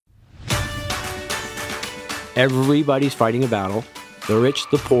Everybody's fighting a battle. The rich,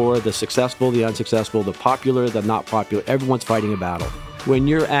 the poor, the successful, the unsuccessful, the popular, the not popular. Everyone's fighting a battle. When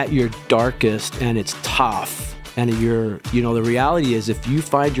you're at your darkest and it's tough, and the reality is if you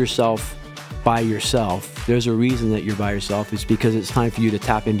find yourself by yourself, there's a reason that you're by yourself. It's because it's time for you to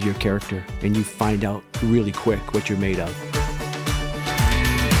tap into your character and you find out really quick what you're made of.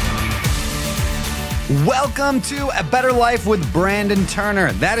 Welcome to A Better Life with Brandon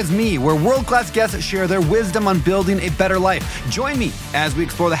Turner. That is me, where world-class guests share their wisdom on building a better life. Join me as we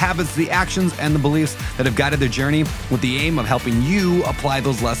explore the habits, the actions, and the beliefs that have guided their journey with the aim of helping you apply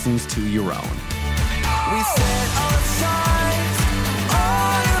those lessons to your own. We set our sights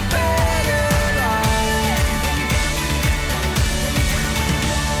on a better life.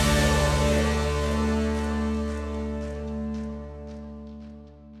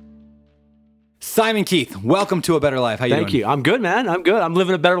 Simon Keith, welcome to A Better Life. How you doing? Thank you. I'm good, man. I'm good. I'm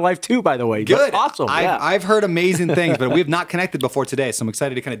living a better life too, by the way. Good. Awesome. I've heard amazing things, but we have not connected before today, so I'm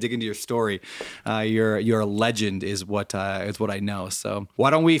excited to kind of dig into your story. You're a legend is what I know. So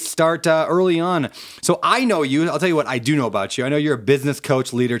why don't we start early on? So I know you. I'll tell you what I do know about you. I know you're a business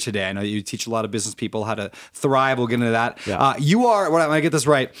coach leader today. I know you teach a lot of business people how to thrive. We'll get into that. Yeah. You are, when I get this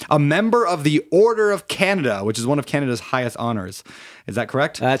right, a member of the Order of Canada, which is one of Canada's highest honors. Is that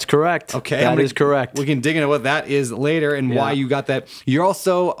correct? That's correct. Okay. That is correct. We can dig into what that is later and why you got that. You're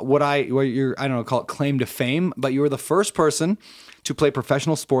also I don't know, call it claim to fame, but you were the first person to play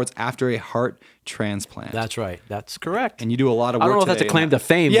professional sports after a heart transplant. That's right. That's correct. And you do a lot of work. I don't know if that's a claim to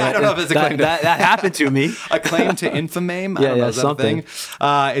fame. Yeah, I don't know if it's a claim to that happened to me. A claim to infame? I don't know, is that something. a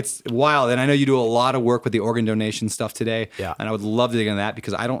thing? It's wild. And I know you do a lot of work with the organ donation stuff today. Yeah. And I would love to dig into that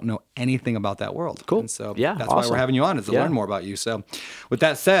because I don't know anything about that world. Cool. And so Yeah, that's awesome. why we're having you on, is to learn more about you. So with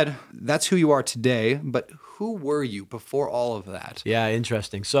that said, that's who you are today. But who were you before all of that? Yeah,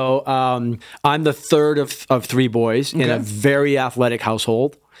 interesting. So I'm the third of three boys in a very athletic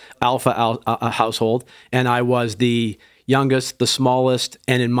household, alpha household, and I was the youngest, the smallest,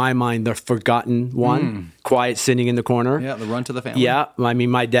 and in my mind, the forgotten one, quiet, sitting in the corner. Yeah, the runt of the family. Yeah, I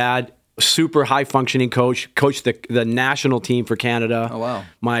mean, my dad, super high functioning coached the national team for Canada. Oh, wow.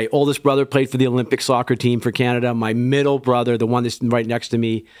 My oldest brother played for the Olympic soccer team for Canada. My middle brother, the one that's right next to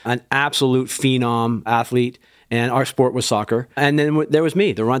me, an absolute phenom athlete. And our sport was soccer. And then there was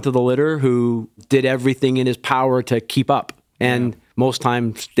me, the runt of the litter, who did everything in his power to keep up. And most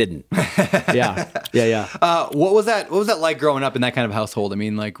times didn't. Yeah. What was that like growing up in that kind of household? I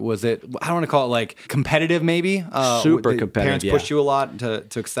mean, like, was it, I don't want to call it like competitive maybe? Super did competitive, parents pushed you a lot to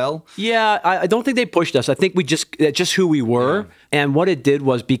excel? Yeah, I don't think they pushed us. I think that's just who we were. Yeah. And what it did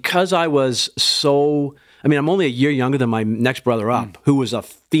was, because I was I'm only a year younger than my next brother up, who was a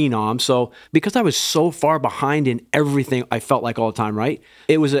phenom. So because I was so far behind in everything, I felt like all the time, right?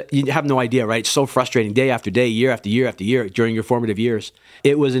 It was you have no idea, right? So frustrating, day after day, year after year after year during your formative years.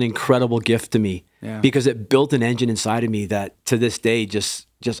 It was an incredible gift to me because it built an engine inside of me that to this day,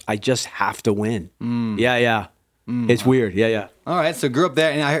 I just have to win. Yeah. It's weird. Yeah. All right. So grew up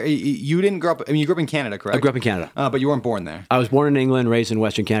there, and you didn't grow up. I mean, you grew up in Canada, correct? I grew up in Canada, but you weren't born there. I was born in England, raised in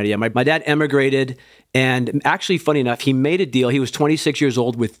Western Canada. Yeah, my dad emigrated, and actually, funny enough, he made a deal. He was 26 years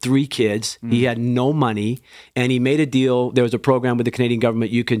old with 3 kids. He had no money, and he made a deal. There was a program with the Canadian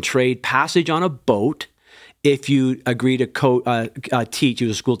government. You can trade passage on a boat if you agree to teach. He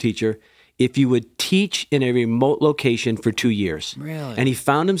was a school teacher. If you would teach in a remote location for 2 years. Really? And he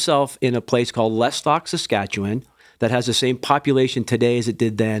found himself in a place called Lestock, Saskatchewan, that has the same population today as it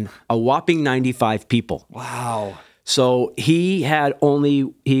did then, a whopping 95 people. Wow. So he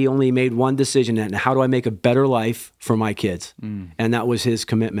only made one decision, and how do I make a better life for my kids? And that was his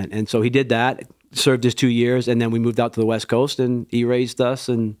commitment. And so he did that, served his 2 years, and then we moved out to the West Coast, and he raised us,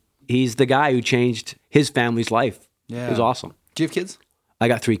 and he's the guy who changed his family's life. Yeah. It was awesome. Do you have kids? I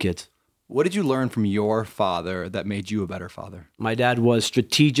got 3 kids. What did you learn from your father that made you a better father? My dad was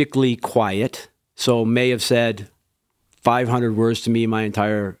strategically quiet, so may have said 500 words to me my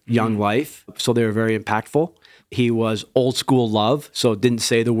entire young life. So they were very impactful. He was old school love. So didn't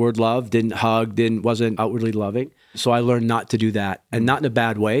say the word love, didn't hug, wasn't outwardly loving. So I learned not to do that, and not in a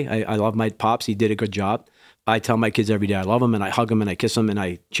bad way. I love my pops. He did a good job. I tell my kids every day, I love them, and I hug them, and I kiss them, and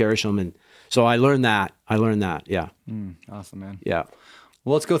I cherish them. And so I learned that. Yeah. Awesome, man. Yeah.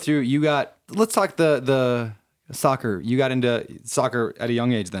 Well, let's go through. Let's talk the soccer. You got into soccer at a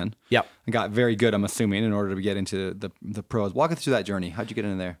young age then. Yep. And got very good, I'm assuming, in order to get into the pros. Walk us through that journey. How'd you get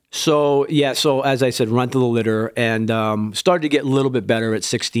into there? So as I said, run to the litter, and started to get a little bit better at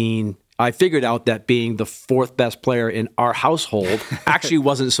 16. I figured out that being the fourth best player in our household actually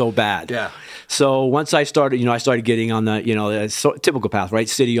wasn't so bad. Yeah. So once I started, I started getting on the typical path, right?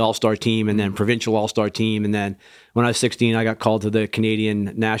 City All-Star team and then provincial All-Star team. And then when I was 16, I got called to the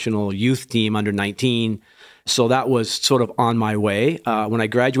Canadian national youth team under 19. So that was sort of on my way. When I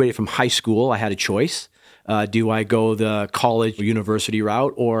graduated from high school, I had a choice. Do I go the college or university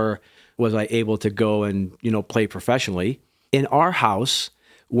route, or was I able to go and, play professionally? In our house,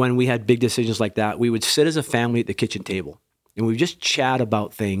 when we had big decisions like that, we would sit as a family at the kitchen table and we would just chat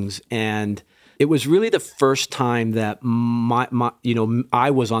about things. And it was really the first time that I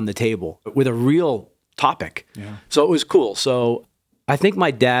was on the table with a real topic. Yeah. So it was cool. So I think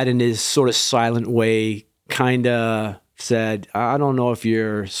my dad, in his sort of silent way, kind of said, I don't know if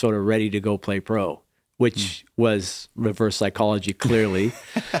you're sort of ready to go play pro, which was reverse psychology, clearly.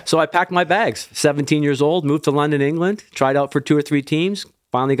 So I packed my bags, 17 years old, moved to London, England, tried out for 2 or 3 teams,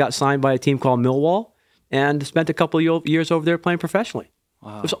 finally got signed by a team called Millwall, and spent a couple of years over there playing professionally.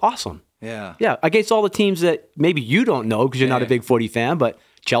 Wow. It was awesome. Yeah. Yeah, against all the teams that maybe you don't know because you're not a big footy fan, but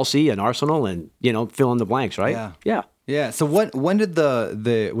Chelsea and Arsenal and, fill in the blanks, right? Yeah. Yeah. Yeah. So when did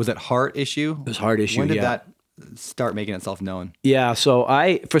was it heart issue? It was heart issue, When did that start making itself known? Yeah, so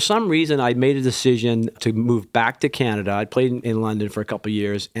for some reason, I made a decision to move back to Canada. I played in London for a couple of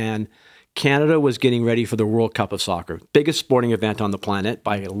years, and Canada was getting ready for the World Cup of Soccer, biggest sporting event on the planet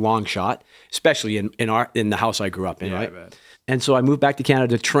by a long shot, especially in the house I grew up in, right? I bet. And so I moved back to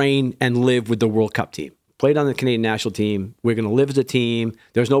Canada to train and live with the World Cup team. Played on the Canadian national team. We're going to live as a team.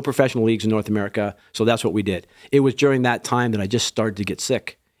 There's no professional leagues in North America, so that's what we did. It was during that time that I just started to get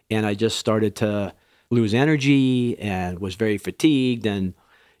sick, and I just started to lose energy and was very fatigued. And,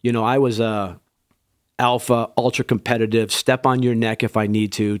 I was a alpha, ultra competitive, step on your neck if I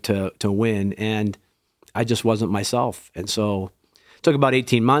need to win. And I just wasn't myself. And so it took about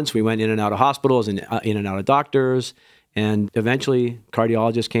 18 months. We went in and out of hospitals and in and out of doctors. And eventually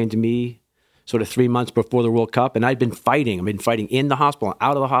cardiologist came to me sort of 3 months before the World Cup. And I'd been fighting. I've been fighting in the hospital,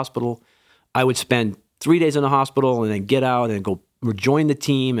 out of the hospital. I would spend 3 days in the hospital and then get out and go rejoin the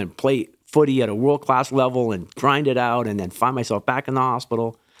team and play footy at a world-class level and grind it out and then find myself back in the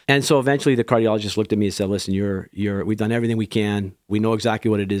hospital. And so eventually the cardiologist looked at me and said, listen, we've done everything we can. We know exactly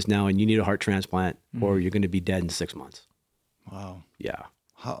what it is now, and you need a heart transplant or you're going to be dead in 6 months. Wow. Yeah.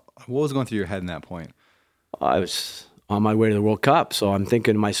 What was going through your head in that point? I was on my way to the World Cup. So I'm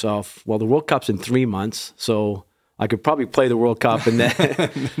thinking to myself, well, the World Cup's in 3 months, so I could probably play the World Cup. And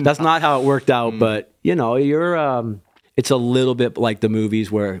then that's not how it worked out. But, it's a little bit like the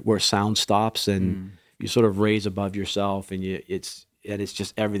movies where sound stops and you sort of raise above yourself, and it's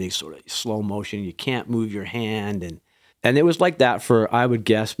just everything's sort of slow motion. You can't move your hand, and it was like that for, I would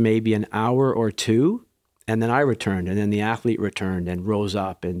guess, maybe an hour or two, and then I returned, and then the athlete returned and rose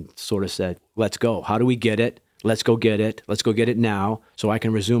up and sort of said, "Let's go. How do we get it? Let's go get it. Let's go get it now, so I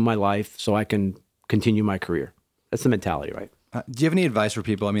can resume my life, so I can continue my career." That's the mentality, right? Do you have any advice for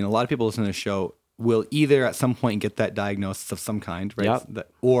people? I mean, a lot of people listening to the show will either at some point get that diagnosis of some kind, right?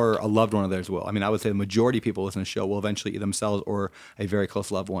 Yep. Or a loved one of theirs will. I mean, I would say the majority of people listening to the show will eventually themselves or a very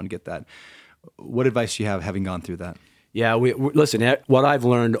close loved one get that. What advice do you have having gone through that? Yeah, listen, what I've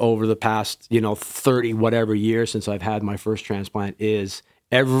learned over the past, 30 whatever years since I've had my first transplant is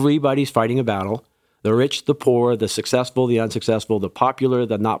everybody's fighting a battle. The rich, the poor, the successful, the unsuccessful, the popular,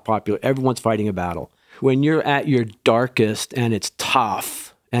 the not popular, everyone's fighting a battle. When you're at your darkest and it's tough,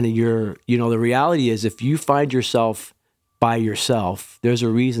 and the reality is, if you find yourself by yourself, there's a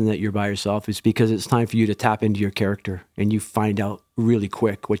reason that you're by yourself. It's because it's time for you to tap into your character and you find out really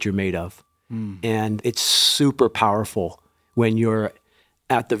quick what you're made of. And it's super powerful when you're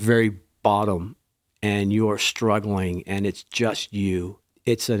at the very bottom and you're struggling and it's just you.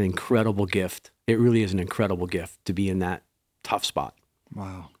 It's an incredible gift. It really is an incredible gift to be in that tough spot.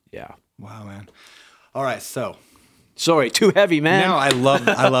 Wow. Yeah. Wow, man. All right, so... Sorry, too heavy, man. No, I love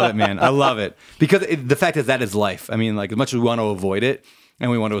it, man. I love it. Because the fact is that is life. I mean, like, as much as we want to avoid it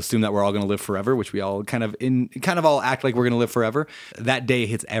and we want to assume that we're all going to live forever, which we all kind of all act like we're going to live forever, that day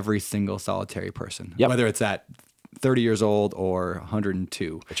hits every single solitary person. Yep. Whether it's at 30 years old or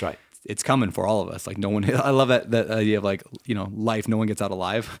 102. That's right. It's coming for all of us. Like, no one, I love that idea of, like, life, no one gets out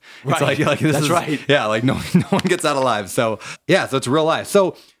alive. Right. It's like this That's is, right. Yeah, like no one gets out alive. So, yeah, so it's real life.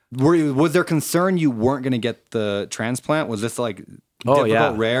 So, was there concern you weren't going to get the transplant? Was this like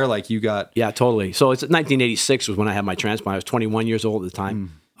difficult, rare? Like you got... Yeah, totally. So it's 1986 was when I had my transplant. I was 21 years old at the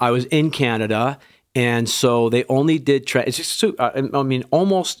time. I was in Canada, and so they only did...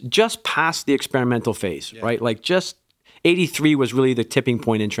 almost just past the experimental phase, right? Like just 83 was really the tipping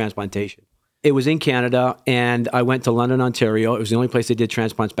point in transplantation. It was in Canada, and I went to London, Ontario. It was the only place they did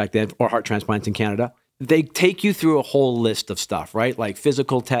transplants back then, or heart transplants in Canada. They take you through a whole list of stuff, right? Like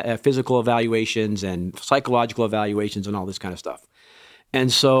physical evaluations and psychological evaluations and all this kind of stuff.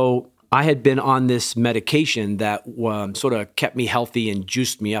 And so I had been on this medication that sort of kept me healthy and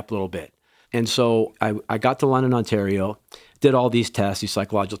juiced me up a little bit. And so I got to London, Ontario, did all these tests, these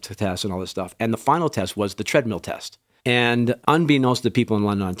psychological tests and all this stuff. And the final test was the treadmill test. And unbeknownst to the people in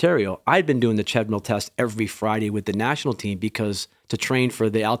London, Ontario, I'd been doing the treadmill test every Friday with the national team because to train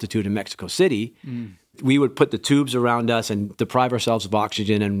for the altitude in Mexico City, we would put the tubes around us and deprive ourselves of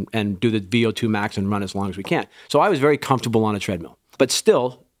oxygen and do the VO2 max and run as long as we can. So I was very comfortable on a treadmill, but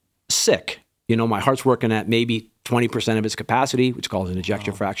still sick. You know, my heart's working at maybe 20% of its capacity, which is called an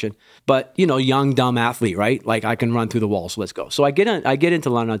ejection fraction. But, you know, young, dumb athlete, right? Like I can run through the walls. So let's go. So I get into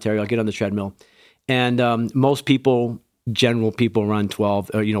London, Ontario. I get on the treadmill. And most people, general people run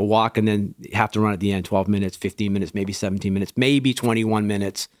 12, or, walk and then have to run at the end, 12 minutes, 15 minutes, maybe 17 minutes, maybe 21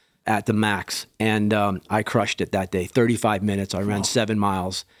 minutes at the max. And I crushed it that day. 35 minutes. I ran 7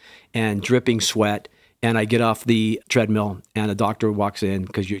 miles and dripping sweat. And I get off the treadmill and a doctor walks in,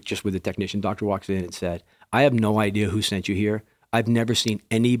 because you're just with the technician, doctor walks in and said, I have no idea who sent you here. I've never seen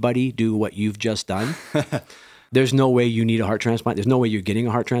anybody do what you've just done. There's no way you need a heart transplant. There's no way you're getting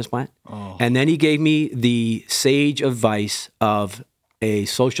a heart transplant. Oh. And then he gave me the sage advice of a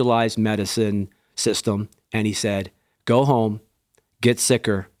socialized medicine system. And he said, go home, get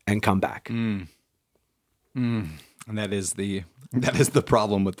sicker, and come back. And that is the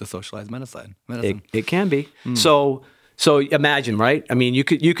problem with the socialized medicine. It can be. So imagine, right? I mean, you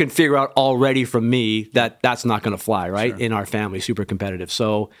can figure out already from me that that's not going to fly, right? Sure. In our family, super competitive.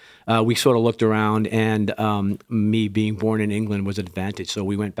 So we sort of looked around, and me being born in England was an advantage. So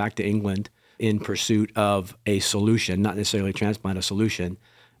we went back to England in pursuit of a solution, not necessarily a transplant, a solution.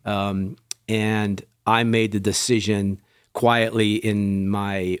 And I made the decision quietly in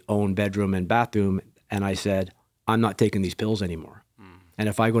my own bedroom and bathroom, and I said, I'm not taking these pills anymore. And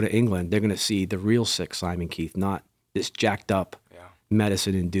if I go to England, they're going to see the real sick Simon Keith, not this jacked up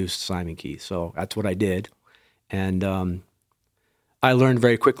medicine-induced Simon Keith. So that's what I did. And I learned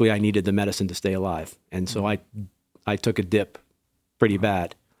very quickly I needed the medicine to stay alive. And so I took a dip pretty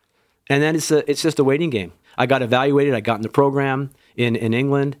bad. And then it's just a waiting game. I got evaluated. I got in the program in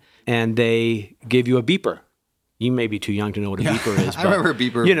England, and they give you a beeper. You may be too young to know what a beeper is. But, I remember a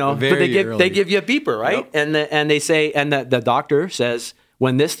beeper. But they give you a beeper, right? Yep. And they say, and the doctor says,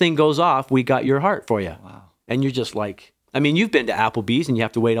 when this thing goes off, we got your heart for you. Wow. And you're just like, I mean, you've been to Applebee's and you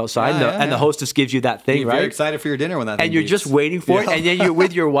have to wait outside, and the hostess gives you that thing, you're right? Very excited for your dinner when that thing and you're beeps. Just waiting for it, and then you're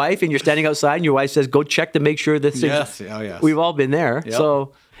with your wife and you're standing outside, and your wife says, "Go check to make sure this thing." Yes, yes. We've all been there. Yep.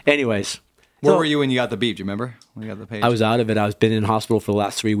 So, anyways. Where were you when you got the beep? Do you remember when you got the page? I was out of it. I was been in hospital for the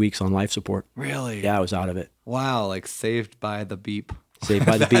last 3 weeks on life support. Really? Yeah, I was out of it. Wow, like saved by the beep. Saved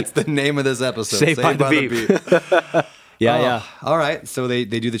by the beep. That's the name of this episode. Saved by the beep. Yeah. All right. So they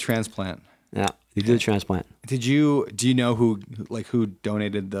do the transplant. Yeah, they do the transplant. Do you know who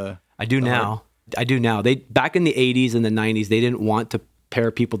donated the? I do now. Heart? I do now. They back in the 80s and the 90s, they didn't want to pair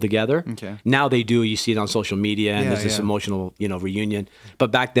people together. Okay. Now they do. You see it on social media, and there's this emotional, reunion.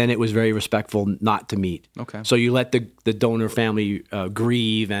 But back then, it was very respectful not to meet. Okay. So you let the donor family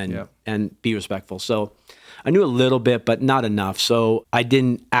grieve and be respectful. So I knew a little bit, but not enough. So I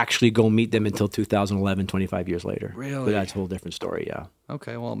didn't actually go meet them until 2011, 25 years later. Really? But that's a whole different story. Yeah.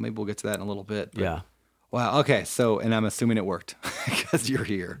 Okay. Well, maybe we'll get to that in a little bit. But, yeah. Wow. Okay. So, and I'm assuming it worked because you're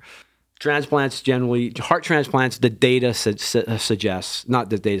here. Transplants generally, heart transplants, the data suggests, not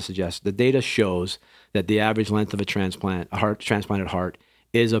the data suggests, the data shows that the average length of a transplanted heart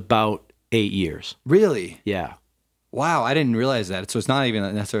is about 8 years. Really? Yeah. Wow, I didn't realize that. So it's not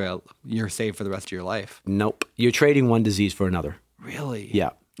even necessarily you're saved for the rest of your life. Nope. You're trading one disease for another. Really? Yeah.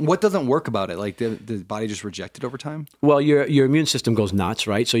 What doesn't work about it? Like the body just reject it over time? Well, your immune system goes nuts,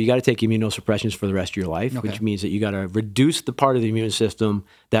 right? So you got to take immunosuppressions for the rest of your life, which means that you got to reduce the part of the immune system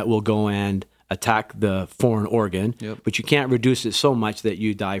that will go and attack the foreign organ, but you can't reduce it so much that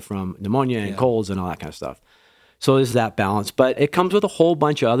you die from pneumonia and colds and all that kind of stuff. So there's that balance, but it comes with a whole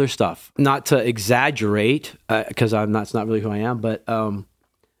bunch of other stuff. Not to exaggerate, because that's not really who I am, but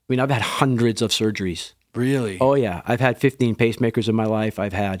I've had hundreds of surgeries. Really? Oh yeah, I've had 15 pacemakers in my life.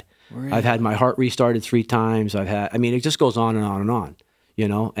 I've had my heart restarted 3 times. It just goes on and on and on,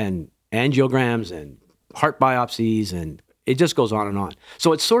 and angiograms and heart biopsies, and it just goes on and on.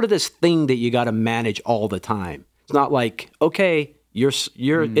 So it's sort of this thing that you got to manage all the time. It's not like, okay,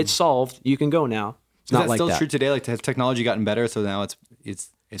 it's solved, you can go now. It's not like that. Is that still true today? Like, has technology gotten better, so now it's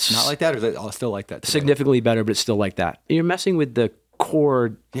not like that, or is it still like that today? Significantly better, but it's still like that. You're messing with the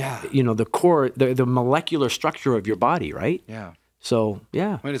core, Yeah. the molecular structure of your body, right? Yeah. So,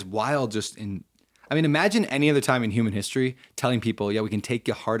 yeah. I mean, it's wild imagine any other time in human history telling people, yeah, we can take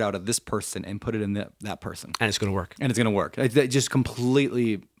your heart out of this person and put it in that person. And it's going to work. And it's going to work. It's just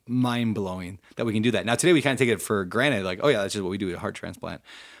completely mind-blowing that we can do that. Now, today we kind of take it for granted, like, oh yeah, that's just what we do with a heart transplant.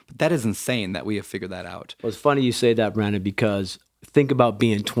 But that is insane that we have figured that out. Well, it's funny you say that, Brandon, because think about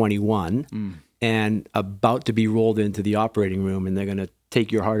being 21 and about to be rolled into the operating room, and they're going to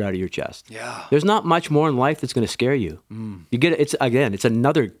take your heart out of your chest. Yeah. There's not much more in life that's going to scare you. You get it. It's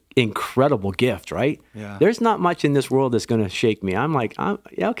another incredible gift, right? Yeah. There's not much in this world that's going to shake me. I'm like,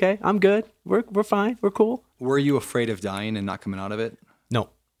 yeah, okay, I'm good. We're fine. We're cool. Were you afraid of dying and not coming out of it? No.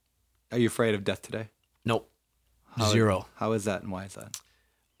 Are you afraid of death today? Nope. Zero. How is that and why is that?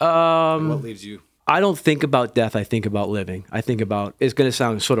 What leaves you? I don't think about death. I think about living. I think about, it's going to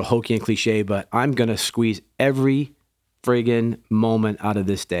sound sort of hokey and cliche, but I'm going to squeeze every friggin' moment out of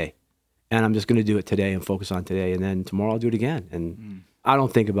this day. And I'm just going to do it today and focus on today. And then tomorrow I'll do it again. And I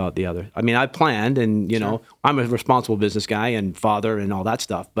don't think about the other. I mean, I planned and, I'm a responsible business guy and father and all that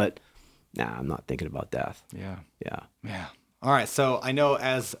stuff, but I'm not thinking about death. Yeah. Yeah. All right. So I know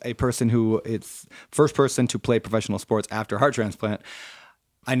as a person who it's first person to play professional sports after heart transplant,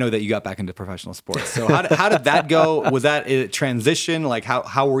 I know that you got back into professional sports. So how did that go? Was that a transition? Like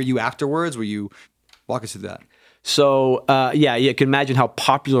how were you afterwards? Walk us through that. So, you can imagine how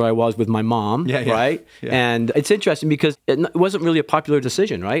popular I was with my mom, right? Yeah. And it's interesting because it wasn't really a popular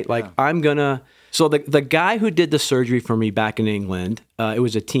decision, right? Like, so the guy who did the surgery for me back in England, it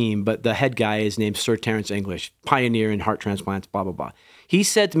was a team, but the head guy is named Sir Terence English, pioneer in heart transplants, blah, blah, blah. He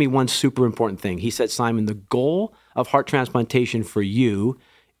said to me one super important thing. He said, Simon, the goal of heart transplantation for you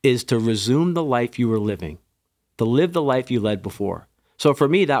is to resume the life you were living, to live the life you led before. So for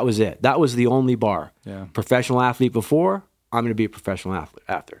me, that was it. That was the only bar. Yeah. Professional athlete before, I'm going to be a professional athlete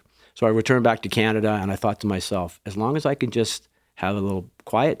after. So I returned back to Canada and I thought to myself, as long as I can just have a little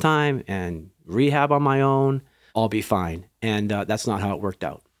quiet time and rehab on my own, I'll be fine. And that's not how it worked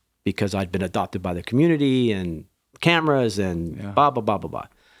out because I'd been adopted by the community and cameras and blah, blah, blah, blah, blah.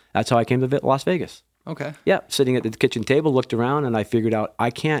 That's how I came to Las Vegas. Okay. Yeah, sitting at the kitchen table, looked around and I figured out I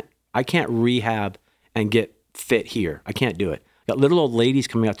can't rehab and get fit here. I can't do it. Got little old ladies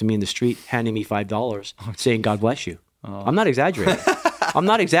coming up to me in the street, handing me $5, saying, God bless you. Oh. I'm not exaggerating.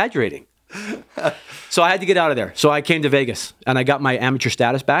 So I had to get out of there. So I came to Vegas and I got my amateur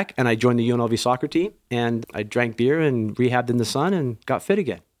status back and I joined the UNLV soccer team and I drank beer and rehabbed in the sun and got fit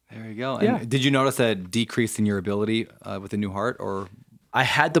again. There you go. Yeah. And did you notice a decrease in your ability with a new heart or? I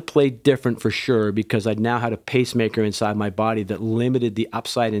had to play different for sure because I now had a pacemaker inside my body that limited the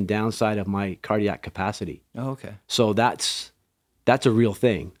upside and downside of my cardiac capacity. Oh, okay. So that's a real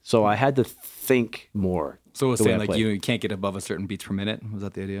thing. So I had to think more. So it was saying like you can't get above a certain beats per minute? Was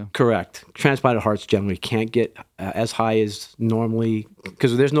that the idea? Correct. Transplanted hearts generally can't get as high as normally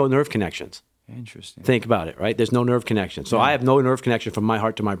because there's no nerve connections. Interesting. Think about it, right? There's no nerve connection. So I have no nerve connection from my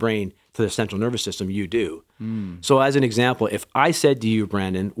heart to my brain to the central nervous system. You do. So as an example, if I said to you,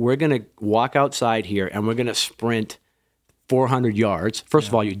 Brandon, we're going to walk outside here and we're going to sprint 400 yards. First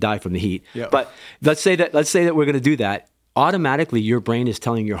of all, you die from the heat. Yeah. But let's say that we're going to do that. Automatically, your brain is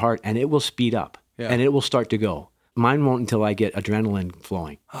telling your heart, and it will speed up, and it will start to go. Mine won't until I get adrenaline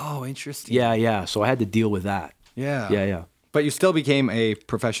flowing. Oh, interesting. Yeah. So I had to deal with that. Yeah. But you still became a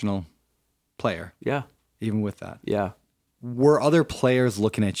professional player. Yeah. Even with that. Yeah. Were other players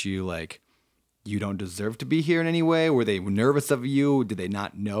looking at you like, you don't deserve to be here in any way? Were they nervous of you? Did they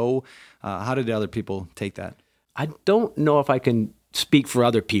not know? How did other people take that? I don't know if I can speak for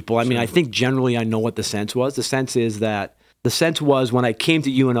other people. I mean, I think generally I know what the sense was. The sense was when I came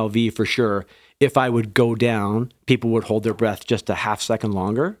to UNLV for sure, if I would go down, people would hold their breath just a half second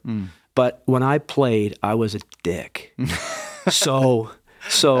longer. But when I played, I was a dick. So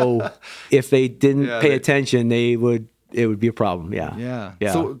if they didn't pay attention, it would be a problem. Yeah.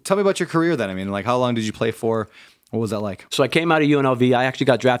 So tell me about your career then. I mean, like how long did you play for? What was that like? So I came out of UNLV. I actually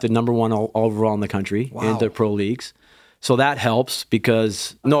got drafted number 1 overall in the country into pro leagues. So that helps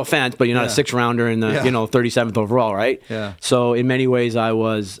because, no offense, but you're not a 6th rounder in the 37th overall, right? Yeah. So in many ways, I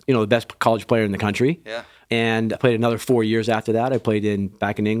was the best college player in the country. Yeah. And I played another 4 years after that. I played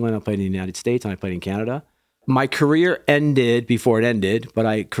back in England, I played in the United States, and I played in Canada. My career ended before it ended,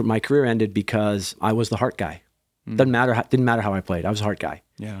 but my career ended because I was the heart guy. Didn't matter how I played. I was a heart guy.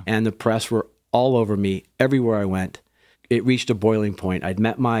 Yeah. And the press were all over me everywhere I went. It reached a boiling point. I'd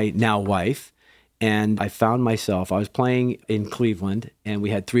met my now wife. And I found myself, I was playing in Cleveland and we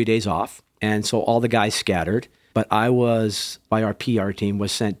had 3 days off. And so all the guys scattered, but I was, by our PR team,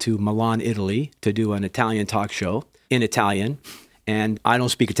 was sent to Milan, Italy to do an Italian talk show in Italian. and I don't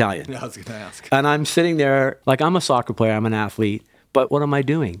speak Italian. Yeah, I was going to ask. And I'm sitting there like I'm a soccer player, I'm an athlete, but what am I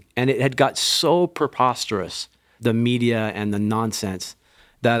doing? And it had got so preposterous, the media and the nonsense,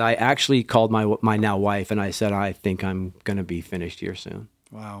 that I actually called my now wife and I said, I think I'm going to be finished here soon.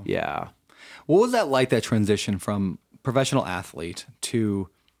 Wow. Yeah. What was that like, that transition from professional athlete to,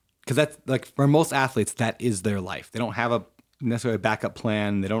 because that's like for most athletes, that is their life. They don't have a necessarily a backup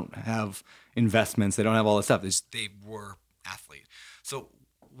plan. They don't have investments. They don't have all this stuff. They were athlete. So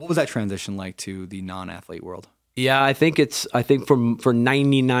what was that transition like to the non-athlete world? Yeah, I think for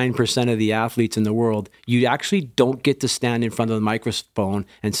 99% of the athletes in the world, you actually don't get to stand in front of the microphone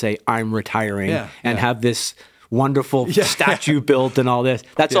and say, I'm retiring and have this wonderful statue built and all this.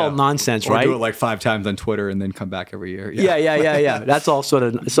 That's all nonsense, or right? do it like 5 times on Twitter and then come back every year. Yeah. That's all sort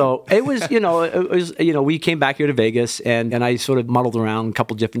of, so it was, we came back here to Vegas and I sort of muddled around a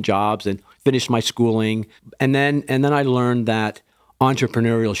couple different jobs and finished my schooling. And then I learned that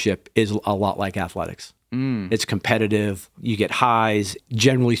entrepreneurship is a lot like athletics. It's competitive. You get highs.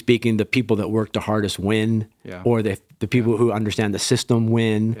 Generally speaking, the people that work the hardest win, or the people who understand the system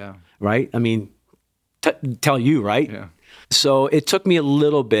win, right? I mean, tell you, right? Yeah. So it took me a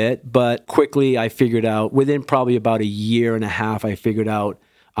little bit, but quickly I figured out, within probably about a year and a half, I figured out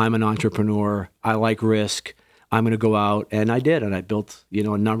I'm an entrepreneur. I like risk. I'm going to go out. And I did. And I built, a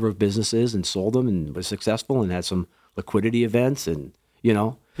number of businesses and sold them and was successful and had some liquidity events and,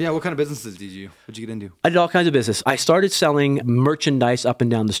 Yeah, what kind of businesses what'd you get into? I did all kinds of business. I started selling merchandise up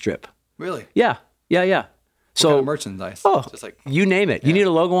and down the strip. Really? Yeah. So what kind of merchandise? Just like you name it. You need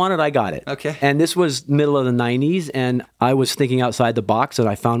a logo on it, I got it. Okay. And this was middle of the 90s, and I was thinking outside the box, and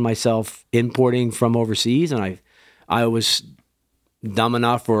I found myself importing from overseas, and I was dumb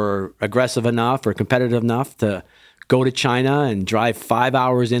enough or aggressive enough or competitive enough to go to China and drive 5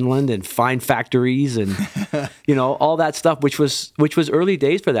 hours inland and find factories and all that stuff, which was early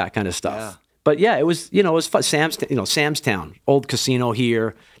days for that kind of stuff. Yeah. But yeah, it was fun. Sam's Town, old casino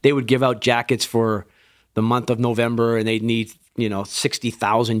here. They would give out jackets for the month of November, and they'd need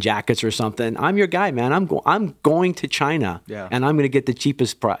 60,000 jackets or something. I'm your guy, man. I'm going to China, and I'm going to get the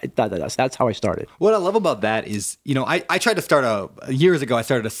cheapest price. That's how I started. What I love about that is, I tried to start years ago. I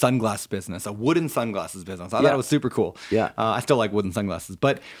started a sunglass business, a wooden sunglasses business. I thought it was super cool. Yeah, I still like wooden sunglasses,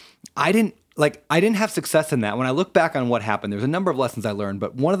 but I didn't have success in that. When I look back on what happened, there's a number of lessons I learned,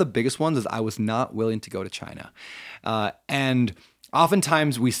 but one of the biggest ones is I was not willing to go to China, and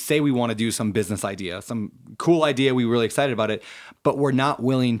oftentimes we say we want to do some business idea, some cool idea, we're really excited about it, but we're not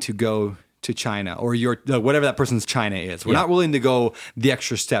willing to go to China or whatever that person's China is. We're not willing to go the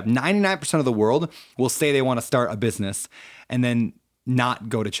extra step. 99% of the world will say they want to start a business and then not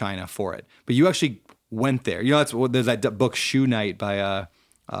go to China for it. But you actually went there. There's that book Shoe Night by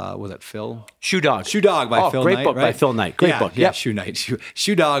was it Phil? Shoe Dog. Shoe Dog by Phil Knight. Great book by Phil Knight. Great book. Yeah, Shoe Night.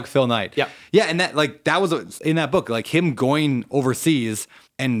 Shoe Dog, Phil Knight. Yeah. Yeah, and that was in that book, like him going overseas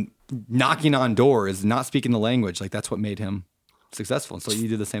and knocking on doors, not speaking the language. Like that's what made him successful. So you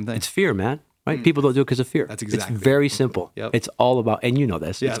did the same thing. It's fear, man. Right? People don't do it because of fear. That's exactly. It's very simple. Yep. It's all about, and you know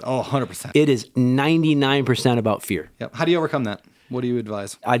this. Yeah. 100%. It is 99% about fear. Yep. How do you overcome that? What do you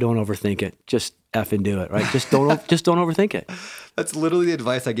advise? I don't overthink it. Just effing do it, right? Just don't overthink it. That's literally the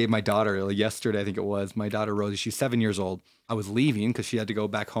advice I gave my daughter yesterday. I think it was my daughter Rosie. She's 7 years old. I was leaving because she had to go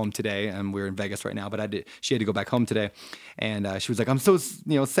back home today, and we're in Vegas right now. But she had to go back home today, and she was like, "I'm so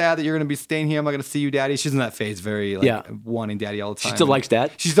sad that you're going to be staying here. I'm not going to see you, Daddy." She's in that phase, very wanting Daddy all the time. She still likes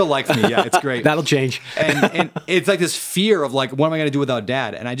Dad. She still likes me. Yeah, it's great. That'll change. and it's like this fear of like, what am I going to do without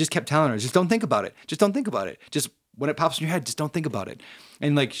Dad? And I just kept telling her, just don't think about it. Just don't think about it. Just when it pops in your head, just don't think about it.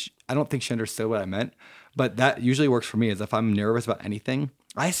 And like, I don't think she understood what I meant, but that usually works for me. Is if I'm nervous about anything,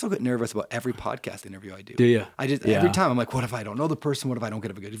 I still get nervous about every podcast interview I do. Do you? I just every time I'm like, what if I don't know the person? What if I don't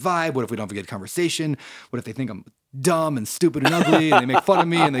get a good vibe? What if we don't have a good conversation? What if they think I'm dumb and stupid and ugly and they make fun of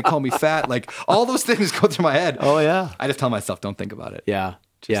me and they call me fat? Like all those things go through my head. Oh yeah. I just tell myself, don't think about it. Yeah.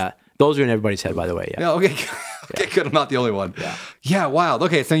 Those are in everybody's head, by the way. Yeah. Okay. Okay. Good. I'm not the only one. Yeah. Wild.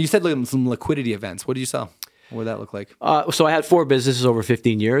 Okay. So you said some liquidity events. What did you sell? What did that look like? So I had 4 businesses over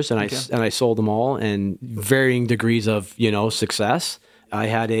 15 years, and I sold them all, and varying degrees of success. I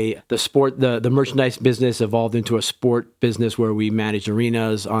had the merchandise business evolved into a sport business where we managed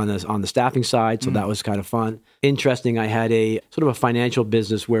arenas on the staffing side, so that was kind of fun. Interesting. I had a sort of a financial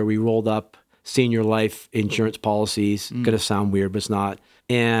business where we rolled up senior life insurance policies. Going to sound weird, but it's not.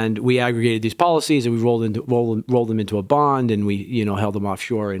 And we aggregated these policies and we rolled them into a bond, and we held them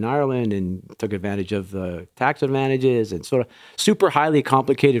offshore in Ireland and took advantage of the tax advantages and sort of super highly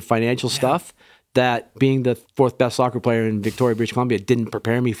complicated financial stuff that being the 4th best soccer player in Victoria, British Columbia didn't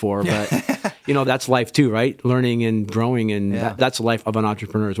prepare me for. But that's life too, right? Learning and growing, and that's the life of an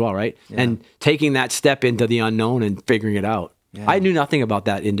entrepreneur as well, right? Yeah. And taking that step into the unknown and figuring it out. Yeah. I knew nothing about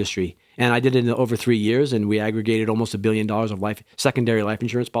that industry, and I did it in over 3 years, and we aggregated almost $1 billion of secondary life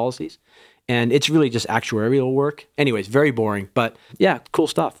insurance policies. And it's really just actuarial work. Anyways, very boring, but yeah, cool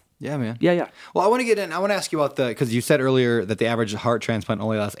stuff. Yeah, man. Yeah. Well, I want to ask you about because you said earlier that the average heart transplant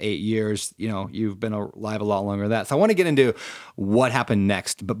only lasts 8 years. You've been alive a lot longer than that. So I want to get into what happened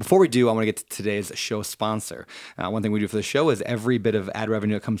next. But before we do, I want to get to today's show sponsor. One thing we do for the show is every bit of ad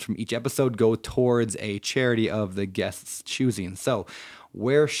revenue that comes from each episode go towards a charity of the guest's choosing. So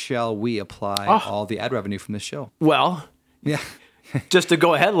where shall we apply all the ad revenue from this show? Well, yeah. Just to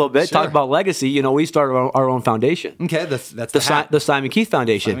go ahead a little bit, talk about legacy. We started our own foundation. Okay, that's the Simon Keith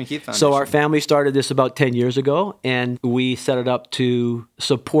Foundation. Simon Keith Foundation. So our family started this about 10 years ago, and we set it up to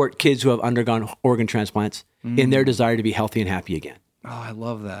support kids who have undergone organ transplants in their desire to be healthy and happy again. Oh, I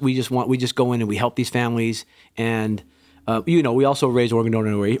love that. We just go in and we help these families, and we also raise organ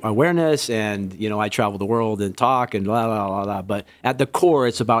donor awareness, and I travel the world and talk and blah blah blah blah. But at the core,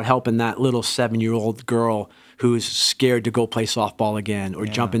 it's about helping that little 7-year-old girl who's scared to go play softball again or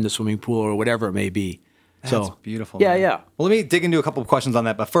jump in the swimming pool or whatever it may be. That's beautiful. Yeah, man. yeah. Well, let me dig into a couple of questions on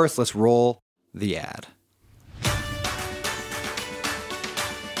that. But first, let's roll the ad.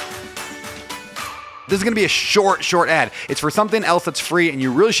 This is going to be a short ad. It's for something else that's free, and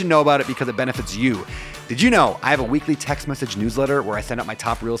you really should know about it because it benefits you. Did you know I have a weekly text message newsletter where I send out my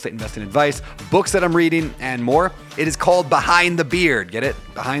top real estate investing advice, books that I'm reading, and more? It is called Behind the Beard. Get it?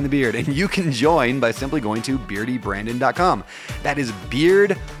 Behind the Beard. And you can join by simply going to beardybrandon.com. That is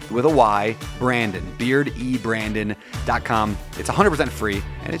beard with a Y, Brandon, beardybrandon.com. It's 100% free,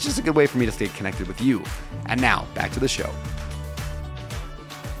 and it's just a good way for me to stay connected with you. And now, back to the show.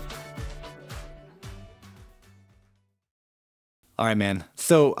 All right, man.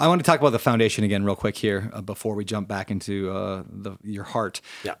 So I want to talk about the foundation again real quick here before we jump back into your heart.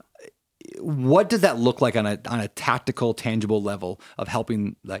 Yeah. What does that look like on a tactical, tangible level of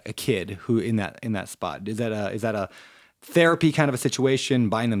helping like a kid who in that spot? Is that a therapy kind of a situation,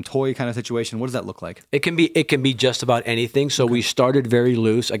 buying them toy kind of situation? What does that look like? It can be just about anything. So we started very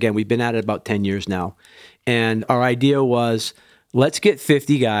loose. Again, we've been at it about 10 years now. And our idea was, let's get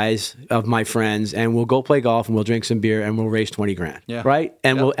 50 guys of my friends and we'll go play golf and we'll drink some beer and we'll raise 20 grand. Yeah. Right?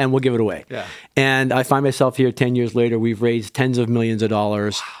 And we'll give it away. Yeah. And I find myself here 10 years later, we've raised tens of millions of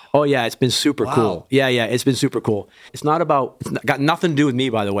dollars. Wow. Oh yeah, it's been super cool. Yeah, it's been super cool. It's got nothing to do with me,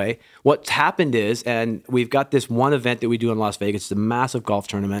 by the way. What's happened is, and we've got this one event that we do in Las Vegas, it's a massive golf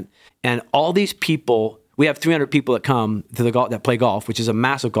tournament, and all these people, we have 300 people that come to that play golf, which is a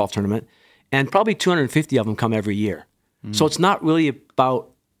massive golf tournament, and probably 250 of them come every year. So it's not really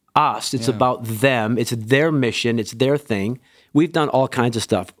about us. It's about them. It's their mission. It's their thing. We've done all kinds of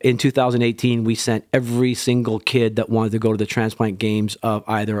stuff. In 2018, we sent every single kid that wanted to go to the transplant games of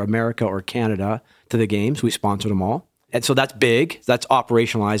either America or Canada to the games. We sponsored them all. And so that's big. That's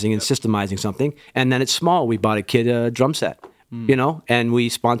operationalizing and systemizing something. And then it's small. We bought a kid a drum set, and we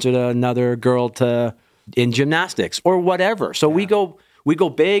sponsored another girl in gymnastics or whatever. So we go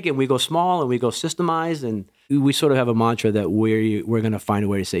big and we go small and we go systemized, and we sort of have a mantra that we're going to find a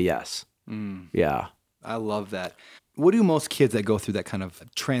way to say yes. Yeah. I love that. What do most kids that go through that kind of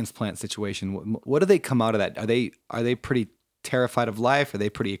transplant situation, what do they come out of that? Are they pretty terrified of life? Are they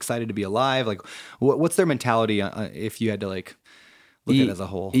pretty excited to be alive? Like, what's their mentality if you had to look at it as a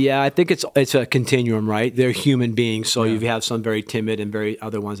whole? Yeah, I think it's a continuum, right? They're human beings, so you have some very timid and very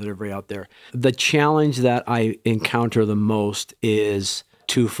other ones that are very out there. The challenge that I encounter the most is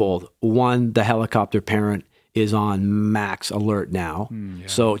twofold. One, the helicopter parent is on max alert now.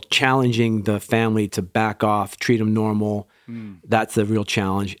 So challenging the family to back off, treat them normal, that's the real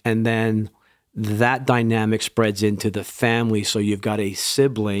challenge. And then that dynamic spreads into the family. So you've got a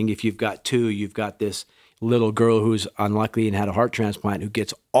sibling. If you've got two, you've got this little girl who's unlucky and had a heart transplant who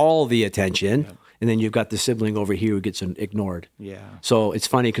gets all the attention. Yep. And then you've got the sibling over here who gets ignored. Yeah. So it's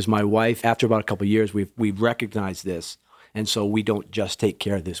funny because my wife, after about a couple of years, we've recognized this. And so we don't just take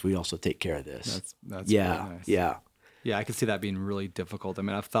care of this, we also take care of this. That's yeah, really nice. Yeah. Yeah, I can see that being really difficult. I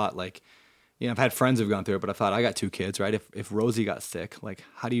mean, I've thought I've had friends who've gone through it, but I thought I got 2 kids, right? If Rosie got sick, like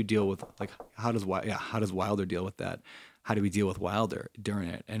how do you deal with how does Wilder deal with that? How do we deal with Wilder during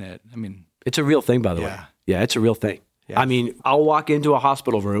it? And it's a real thing, by the way. Yeah, it's a real thing. Yeah. I mean, I'll walk into a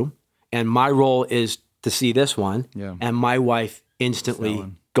hospital room and my role is to see this one, and my wife instantly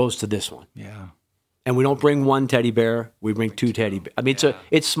goes to this one. Yeah. And we don't bring one teddy bear, we bring 2 teddy bears. I mean,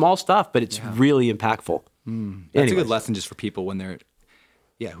 it's small stuff, but it's really impactful. That's a good lesson just for people when they're,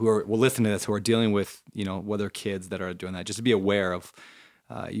 who will listen to this, who are dealing with, whether kids that are doing that, just to be aware of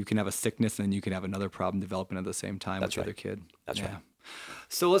you can have a sickness and you can have another problem developing at the same time with the other kid. That's right.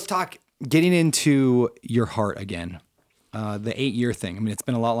 So let's talk, getting into your heart again, the 8-year thing. I mean, it's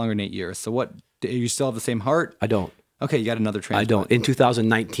been a lot longer than 8 years. So what, do you still have the same heart? I don't. Okay, you got another transplant. I don't. In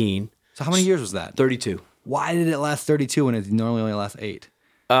 2019. So how many years was that? 32. Why did it last 32 when it normally only lasts 8?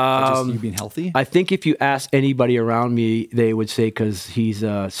 Just you being healthy? I think if you ask anybody around me, they would say because he's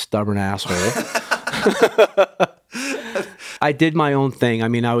a stubborn asshole. I did my own thing. I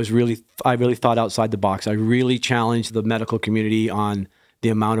mean, I really thought outside the box. I really challenged the medical community on the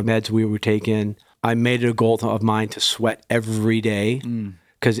amount of meds we were taking. I made it a goal of mine to sweat every day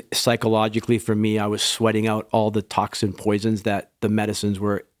because psychologically for me, I was sweating out all the toxin poisons that the medicines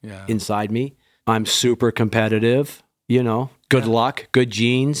were inside me. I'm super competitive, good luck, good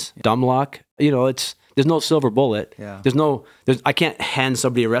genes, dumb luck. There's no silver bullet. Yeah. I can't hand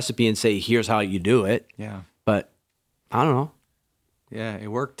somebody a recipe and say, here's how you do it. Yeah. But I don't know. Yeah, it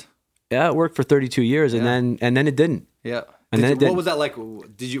worked. Yeah, it worked for 32 years and then it didn't. Yeah. And then what was that like?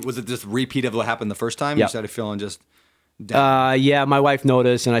 Was it just a repeat of what happened the first time? Yep. You started feeling just down? Yeah, my wife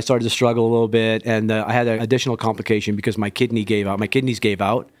noticed and I started to struggle a little bit and I had an additional complication because my kidneys gave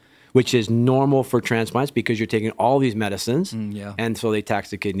out, which is normal for transplants because you're taking all these medicines and so they tax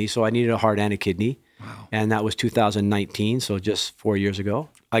the kidney. So I needed a heart and a kidney. Wow. And that was 2019, so just 4 years ago.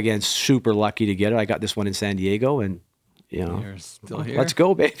 Again, super lucky to get it. I got this one in San Diego and you're still here. Let's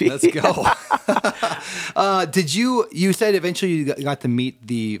go, baby. Let's go. You said eventually you got to meet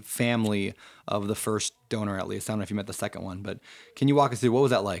the family of the first donor, at least. I don't know if you met the second one, but can you walk us through what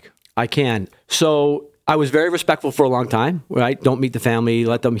was that like? I can. So I was very respectful for a long time, right? Don't meet the family,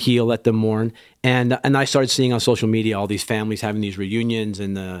 let them heal, let them mourn. And I started seeing on social media all these families having these reunions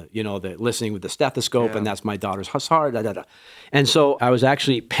and the listening with the stethoscope and that's my daughter's heart, And so I was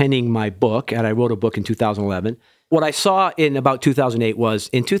actually penning my book and I wrote a book in 2011. What I saw in about 2008 was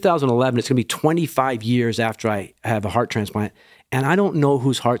in 2011, it's going to be 25 years after I have a heart transplant, and I don't know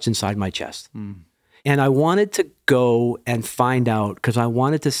whose heart's inside my chest. And I wanted to go and find out because I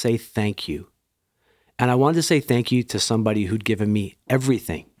wanted to say thank you. And I wanted to say thank you to somebody who'd given me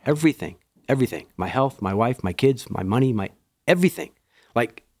everything. My health, my wife, my kids, my money, my everything.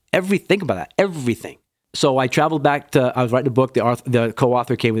 Think about that, everything. So I traveled back I was writing a book. The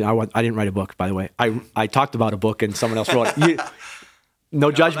co-author came with me. I didn't write a book, by the way. I talked about a book and someone else wrote it.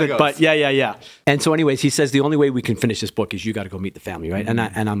 No judgment, but yeah. And so anyways, he says, the only way we can finish this book is you got to go meet the family, right?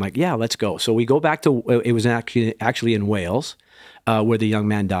 And I'm like, yeah, let's go. So we go back to, it was actually in Wales where the young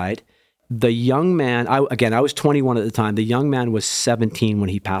man died. The young man, I was 21 at the time. The young man was 17 when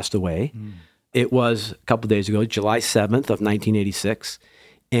he passed away. It was a couple of days ago, July 7th of 1986.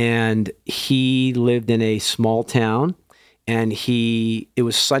 And he lived in a small town and it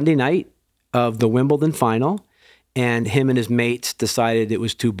was Sunday night of the Wimbledon final. And him and his mates decided it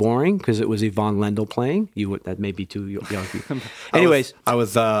was too boring because it was Yvonne Lendl playing. That may be too young for you. Anyways. I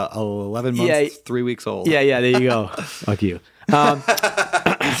was 11 months, 3 weeks old. Yeah, there you go. Fuck you.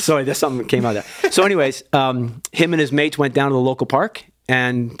 Sorry, there's something that came out of that. So anyways, him and his mates went down to the local park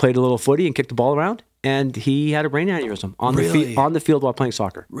and played a little footy and kicked the ball around. And he had a brain aneurysm on the field while playing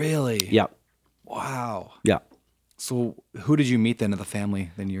soccer. Really? Yeah. Wow. Yeah. So who did you meet then of the family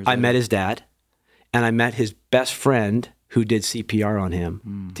then years I later? met his dad, and I met his best friend who did CPR on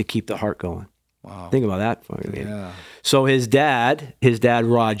him to keep the heart going. Wow. Think about that. Yeah. So his dad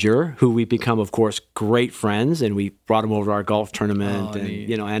Roger, who we become, of course, great friends, and we brought him over to our golf tournament,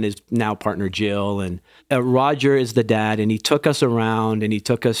 and his now partner Jill, and Roger is the dad, and he took us around, and he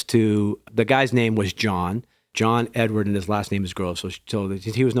took us to, the guy's name was John Edward, and his last name is Grove, so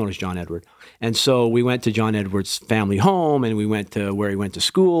he was known as John Edward. And so we went to John Edward's family home, and we went to where he went to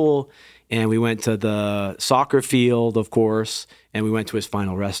school, and we went to the soccer field, of course, and we went to his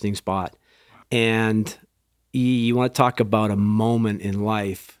final resting spot. And you want to talk about a moment in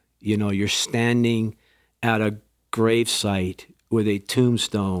life, you're standing at a gravesite with a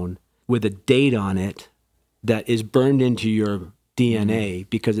tombstone with a date on it that is burned into your DNA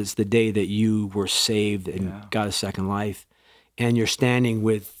because it's the day that you were saved and got a second life. And you're standing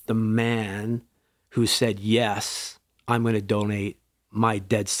with the man who said, yes, I'm going to donate my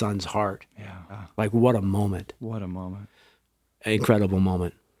dead son's heart. Yeah. What a moment. What a moment. An incredible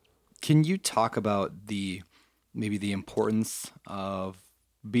moment. Can you talk about maybe the importance of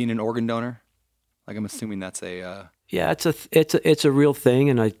being an organ donor? I'm assuming that's a... Yeah, it's a real thing,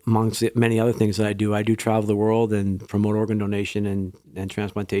 and amongst many other things that I do travel the world and promote organ donation and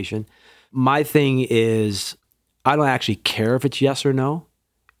transplantation. My thing is, I don't actually care if it's yes or no.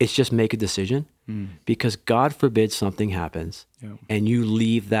 It's just make a decision, because God forbid something happens, and you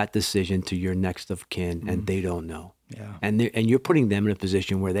leave that decision to your next of kin, and they don't know. Yeah. And you're putting them in a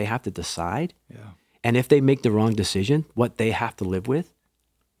position where they have to decide. Yeah. And if they make the wrong decision, what they have to live with.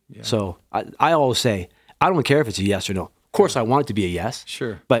 Yeah. So I always say, I don't care if it's a yes or no. Of course, I want it to be a yes.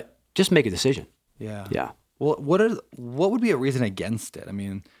 Sure. But just make a decision. Yeah. Yeah. Well, what would be a reason against it? I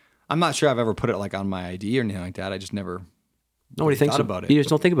mean, I'm not sure I've ever put it like on my ID or anything like that. I just never Nobody thinks about it. You just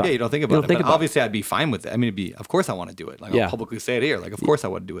don't think about it. Yeah, you don't think about it. But obviously, I'd be fine with it. I mean, of course I want to do it. Like, I'll publicly say it here. Like, of course I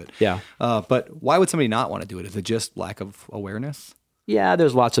want to do it. Yeah. But why would somebody not want to do it? Is it just lack of awareness? Yeah,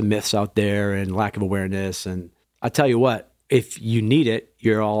 there's lots of myths out there and lack of awareness. And I tell you what, if you need it,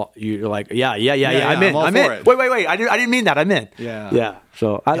 you're like, yeah, I'm in. I'm in. Wait. I didn't mean that. I'm in. Yeah.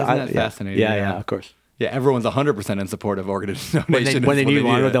 So Isn't that fascinating? Yeah, of course. Yeah, everyone's 100% in support of organ donation. When they need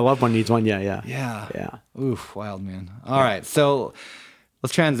one, or their loved one needs one. Yeah. Yeah. Oof, wild, man. All right, so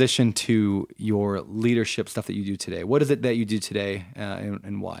let's transition to your leadership stuff that you do today. What is it that you do today,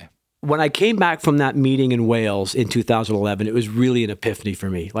 and why? When I came back from that meeting in Wales in 2011, it was really an epiphany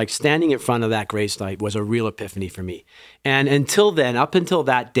for me. Like standing in front of that grace site was a real epiphany for me. And until then, up until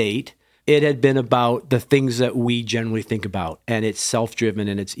that date, it had been about the things that we generally think about. And it's self-driven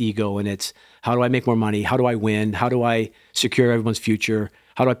and it's ego and it's how do I make more money? How do I win? How do I secure everyone's future?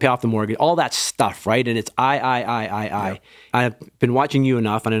 How do I pay off the mortgage? All that stuff, right? And it's I. I've been watching you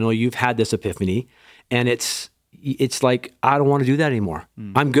enough, and I know you've had this epiphany, and it's like, I don't want to do that anymore.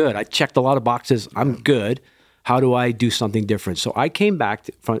 I'm good. I checked a lot of boxes. I'm good. How do I do something different? So I came back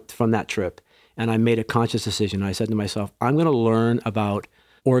from that trip, and I made a conscious decision. I said to myself, I'm going to learn about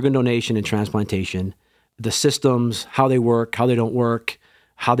organ donation and transplantation, the systems, how they work, how they don't work,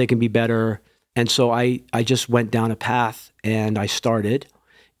 how they can be better. And so I just went down a path, and I started.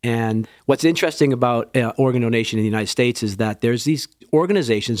 And what's interesting about organ donation in the United States is that there's these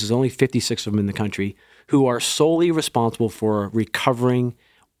organizations, there's only 56 of them in the country, who are solely responsible for recovering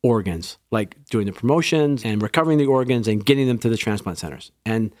organs, like doing the promotions and recovering the organs and getting them to the transplant centers.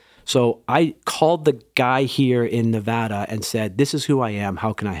 And so I called the guy here in Nevada and said, this is who I am,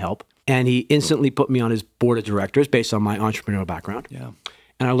 how can I help? And he instantly put me on his board of directors based on my entrepreneurial background. Yeah.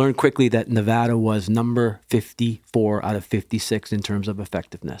 And I learned quickly that Nevada was number 54 out of 56 in terms of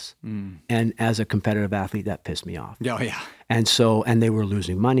effectiveness. And as a competitive athlete, that pissed me off. Oh, yeah. And they were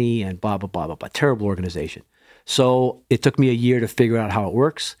losing money and blah, blah, blah, blah, blah. Terrible organization. So it took me a year to figure out how it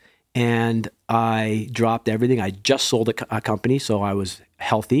works. And I dropped everything. I just sold a company, so I was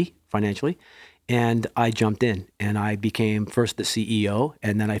healthy financially. And I jumped in and I became first the CEO.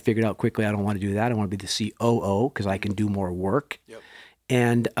 And then I figured out quickly, I don't want to do that. I want to be the COO because I can do more work. Yep.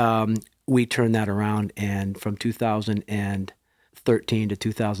 And we turned that around. And from 2013 to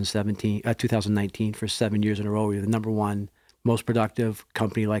 2019, for 7 years in a row, we were the number one most productive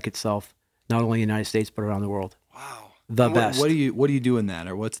company like itself, not only in the United States, but around the world. Wow. The best. What do you do in that?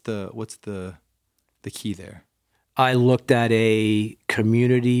 Or what's the key there? I looked at a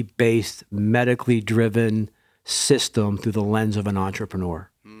community-based, medically driven system through the lens of an entrepreneur.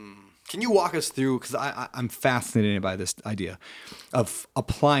 Can you walk us through, because I'm fascinated by this idea of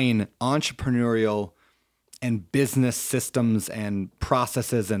applying entrepreneurial and business systems and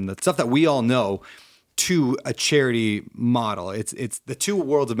processes and the stuff that we all know to a charity model. It's the two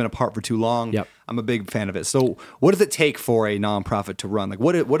worlds have been apart for too long. Yep. I'm a big fan of it. So what does it take for a nonprofit to run? Like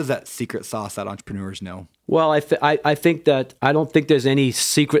what is that secret sauce that entrepreneurs know? Well, I think that I don't think there's any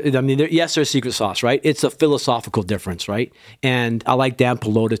secret. I mean, yes, there's secret sauce, right? It's a philosophical difference, right? And I like Dan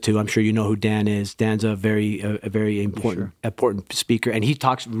Pelota too. I'm sure you know who Dan is. Dan's a very important speaker, and he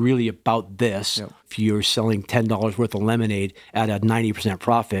talks really about this. Yep. If you're selling $10 worth of lemonade at a 90%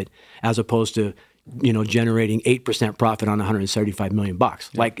 profit, as opposed to generating 8% profit on $175 million.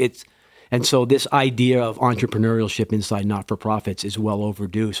 Yep. And so this idea of entrepreneurship inside not-for-profits is well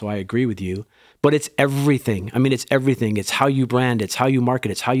overdue. So I agree with you. But it's everything. I mean, it's everything. It's how you brand. It's how you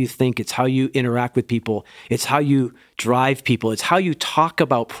market. It's how you think. It's how you interact with people. It's how you drive people. It's how you talk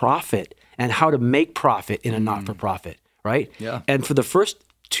about profit and how to make profit in a not-for-profit, right? Yeah. And for the first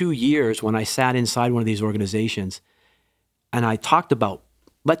 2 years, when I sat inside one of these organizations and I talked about,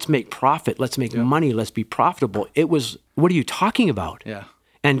 let's make profit, let's make money, let's be profitable, it was, what are you talking about? Yeah.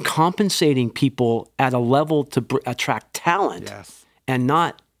 And compensating people at a level to attract talent and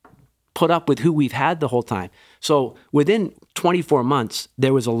not put up with who we've had the whole time. So within 24 months,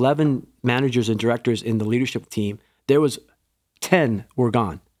 there was 11 managers and directors in the leadership team. There was 10 were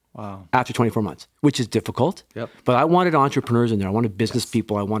gone. Wow. After 24 months, which is difficult. Yep. But I wanted entrepreneurs in there. I wanted business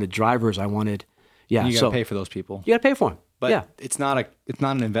people. I wanted drivers. I wanted, You got to pay for those people. You got to pay for them. But it's not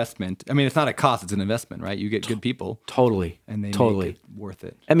an investment. I mean, it's not a cost, it's an investment, right? You get good people. Totally. And they make it worth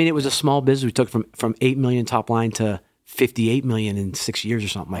it. I mean, it was a small business. We took from 8 million top line to $58 million in 6 years or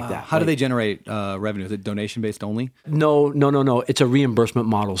something like that. How do they generate revenue? Is it donation based only? No. It's a reimbursement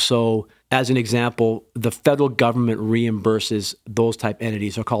model. So as an example, the federal government reimburses those type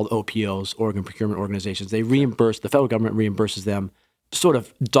entities, are called OPOs, Organ Procurement Organizations. The federal government reimburses them sort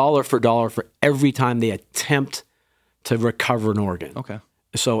of dollar for dollar for every time they attempt to recover an organ. Okay.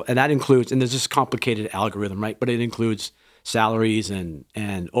 So, and that includes, and there's this complicated algorithm, right? But it includes salaries and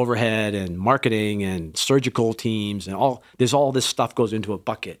overhead and marketing and surgical teams and all this stuff goes into a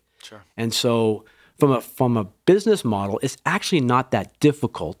bucket. Sure. And so from a business model, it's actually not that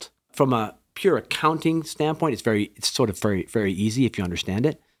difficult. From a pure accounting standpoint, it's sort of very, very easy if you understand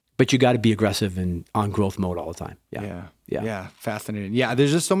it. But you got to be aggressive and on growth mode all the time. Yeah. Fascinating. Yeah.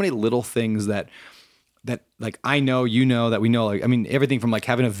 There's just so many little things that like I know, that we know, like, I mean, everything from like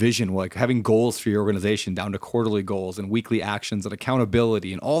having a vision, like having goals for your organization down to quarterly goals and weekly actions and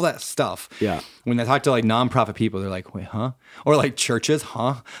accountability and all that stuff. Yeah. When I talk to like nonprofit people, they're like, wait, huh? Or like churches,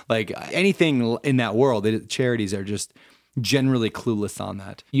 huh? Like anything in that world, charities are just generally clueless on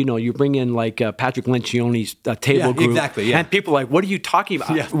that. You bring in like Patrick Lencioni's table group. Exactly. Yeah. And people are like, what are you talking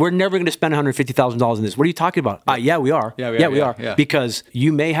about? Yeah. We're never going to spend $150,000 in this. What are you talking about? Yeah, we are. Yeah, we are. Yeah. Because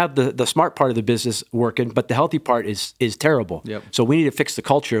you may have the smart part of the business working, but the healthy part is terrible. Yep. So we need to fix the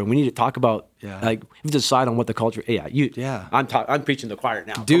culture, and we need to talk about like we have to decide on what the culture. I'm preaching the choir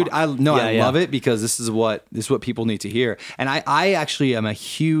now, dude. I love it because this is what people need to hear. And I actually am a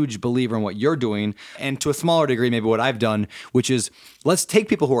huge believer in what you're doing, and to a smaller degree, maybe what I've done, which is let's take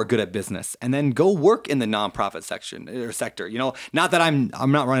people who are good at business and then go work in the nonprofit section or sector. Not that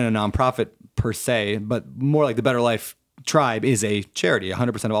I'm not running a nonprofit per se, but more like the Better Life Tribe is a charity.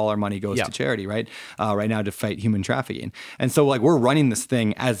 100% of all our money goes to charity, right? Right now to fight human trafficking. And so like we're running this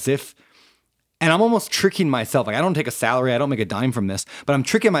thing as if, and I'm almost tricking myself. Like I don't take a salary. I don't make a dime from this, but I'm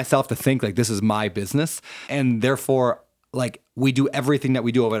tricking myself to think like this is my business. And therefore, like we do everything that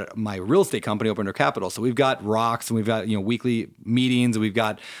we do over at my real estate company, Open Door Capital. So we've got rocks and we've got, weekly meetings, and we've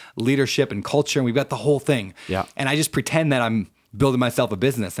got leadership and culture, and we've got the whole thing. Yeah. And I just pretend that I'm building myself a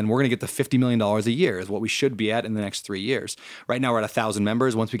business, and we're going to get to $50 million a year is what we should be at in the next 3 years. Right now we're at 1,000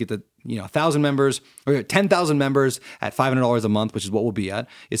 members. Once we get to 1,000 members or 10,000 members at $500 a month, which is what we'll be at,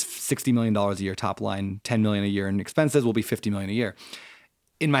 is $60 million a year top line, $10 million a year in expenses will be $50 million a year.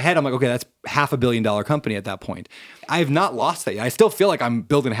 In my head, I'm like, okay, that's $500 million company at that point. I have not lost that yet. I still feel like I'm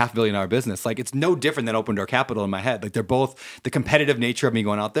building a $500 million business. Like it's no different than Open Door Capital in my head. Like they're both the competitive nature of me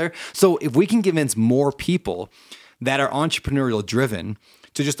going out there. So if we can convince more people that are entrepreneurial driven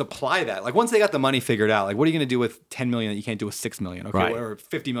to just apply that, like once they got the money figured out, like what are you going to do with 10 million that you can't do with 6 million? Okay, right. Or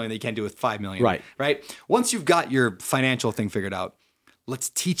 50 million that you can't do with 5 million. Right. Once you've got your financial thing figured out, let's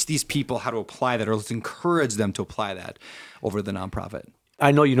teach these people how to apply that, or let's encourage them to apply that over the nonprofit. I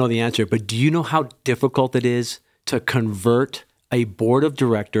know you know the answer, but do you know how difficult it is to convert a board of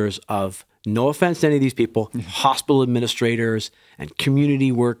directors of, no offense to any of these people, hospital administrators and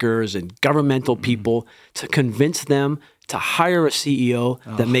community workers and governmental people, to convince them to hire a CEO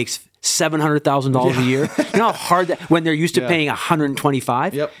that makes $700,000 a year? You know how hard that, when they're used to paying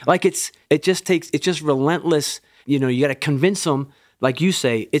 $125? Yep. Like it's just relentless. You got to convince them, like you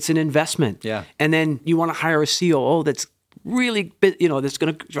say, it's an investment. Yeah. And then you want to hire a COO that's really, that's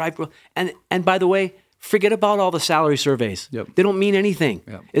going to drive growth. And by the way, forget about all the salary surveys. Yep. They don't mean anything.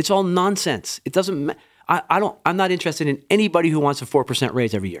 Yep. It's all nonsense. It doesn't. I'm not interested in anybody who wants a 4%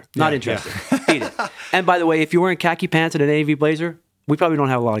 raise every year. Not interested. Hate it. And by the way, if you're wearing khaki pants and an navy blazer, we probably don't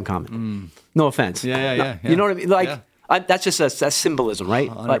have a lot in common. No offense. Yeah. You know what I mean? Like that's just that's symbolism, right?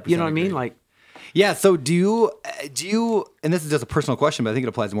 But you know what I mean? agree. Like. Yeah. So do you, and this is just a personal question, but I think it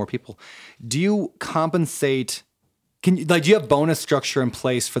applies to more people. Do you compensate? Do you have bonus structure in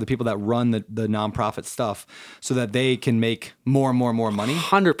place for the people that run the nonprofit stuff so that they can make more money?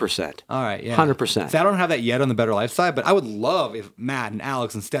 100%. All right, yeah. 100%. So I don't have that yet on the Better Life side, but I would love if Matt and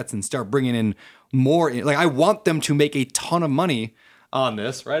Alex and Stetson start bringing in more. Like I want them to make a ton of money on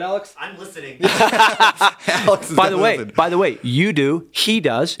this, right, Alex? I'm listening. Alex is By the listening. way, you do, he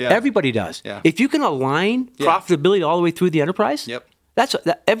does, everybody does. Yeah. If you can align profitability all the way through the enterprise, Yep.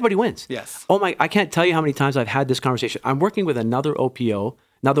 Everybody wins. Yes. Oh my! I can't tell you how many times I've had this conversation. I'm working with another OPO,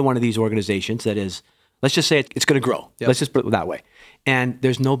 another one of these organizations that is, let's just say it's going to grow. Yep. Let's just put it that way. And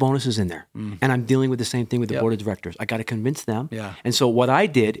there's no bonuses in there. And I'm dealing with the same thing with the board of directors. I got to convince them. Yeah. And so what I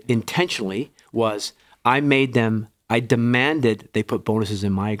did intentionally was I demanded they put bonuses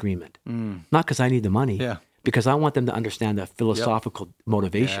in my agreement. Not because I need the money. Yeah. Because I want them to understand the philosophical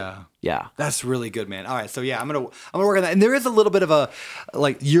motivation. Yeah. That's really good, man. All right, so I'm gonna work on that, and there is a little bit of a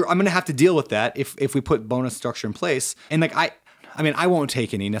I'm gonna have to deal with that if we put bonus structure in place, and like I mean, I won't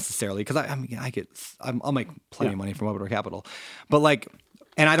take any necessarily because I'll make plenty of money from Mobility Capital, but like,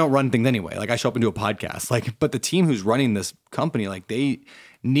 and I don't run things anyway. Like I show up and do a podcast, like, but the team who's running this company, like they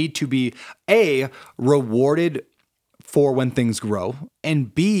need to be rewarded for when things grow,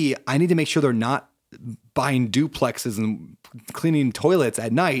 and B, I need to make sure they're not buying duplexes and cleaning toilets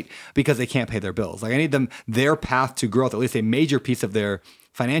at night because they can't pay their bills. Like I need their path to growth, at least a major piece of their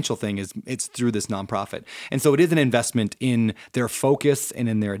financial thing it's through this nonprofit. And so it is an investment in their focus and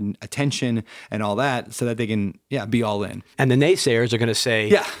in their attention and all that so that they can, be all in. And the naysayers are going to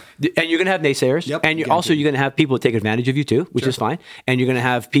say, and you're going to have naysayers. Yep, and you're going to have people that take advantage of you too, which is fine. And you're going to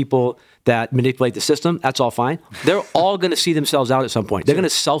have people that manipulate the system. That's all fine. They're all going to see themselves out at some point. They're going to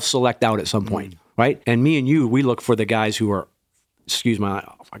self-select out at some point, right? And me and you, we look for the guys who are,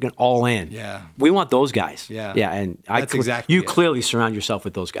 fucking all in. Yeah. We want those guys. Yeah. Yeah. And that's exactly you clearly surround yourself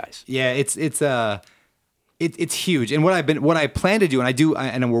with those guys. Yeah. It's huge. And what I plan to do,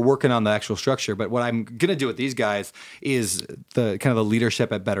 and we're working on the actual structure, but what I'm going to do with these guys is the kind of the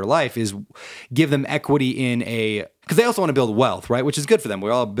leadership at Better Life is give them equity because they also want to build wealth, right? Which is good for them.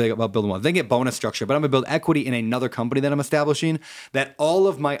 We're all big about building wealth. They get bonus structure, but I'm going to build equity in another company that I'm establishing that all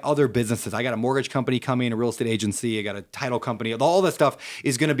of my other businesses, I got a mortgage company coming, a real estate agency, I got a title company, all that stuff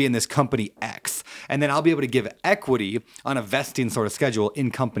is going to be in this company X. And then I'll be able to give equity on a vesting sort of schedule in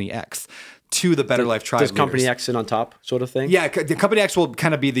company X to the Better Life tribe. Does Company X sit on top sort of thing? Yeah, the Company X will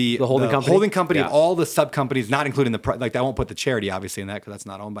kind of be the holding company of all the sub companies, not including I won't put the charity obviously in that because that's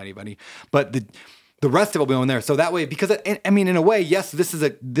not owned by anybody, but the rest of it will be on there. So that way, because I mean, in a way, yes, this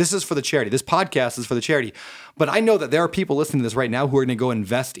is for the charity. This podcast is for the charity, but I know that there are people listening to this right now who are going to go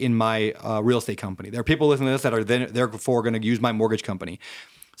invest in my real estate company. There are people listening to this that are therefore going to use my mortgage company.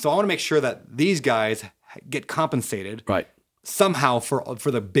 So I want to make sure that these guys get compensated, right, somehow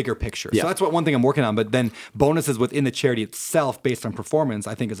for the bigger picture. Yeah. So that's one thing I'm working on. But then bonuses within the charity itself based on performance,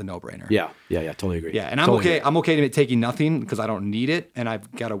 I think is a no-brainer. Yeah, totally agree. Yeah, and I'm okay taking nothing because I don't need it, and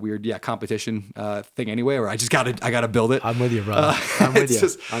I've got a weird competition thing anyway, where I gotta build it. I'm with you, brother. I'm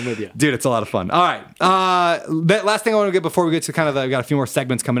with you, dude. It's a lot of fun. All right, that last thing I want to get before we get to we got a few more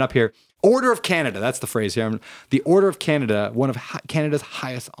segments coming up here. Order of Canada, that's the phrase here. The Order of Canada, one of Canada's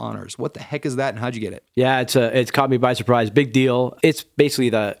highest honors. What the heck is that, and how'd you get it? Yeah, it's caught me by surprise. Big deal. It's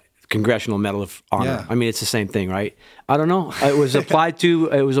basically the Congressional Medal of Honor. Yeah. I mean, it's the same thing, right? I don't know. It was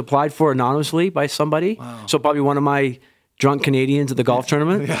applied for anonymously by somebody. Wow. So probably one of my drunk Canadians at the golf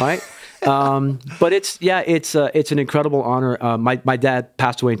tournament, right? But it's an incredible honor. My dad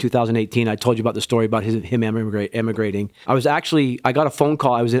passed away in 2018. I told you about the story about him emigrating. I got a phone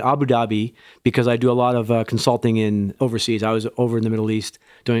call. I was in Abu Dhabi because I do a lot of consulting in overseas. I was over in the Middle East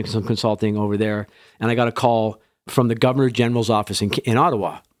doing some consulting over there, and I got a call from the Governor General's office in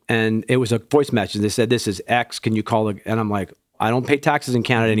Ottawa, and it was a voice message. They said, "This is X. Can you call?" And I'm like, "I don't pay taxes in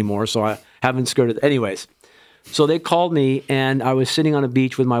Canada anymore, so I haven't skirted." Anyways. So they called me, and I was sitting on a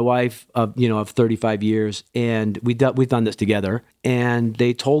beach with my wife of 35 years, and we've done this together. And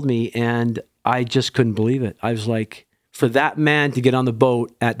they told me, and I just couldn't believe it. I was like, for that man to get on the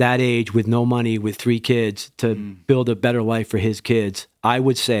boat at that age with no money, with 3 kids, to build a better life for his kids, I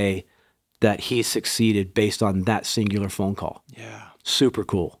would say that he succeeded based on that singular phone call. Yeah, super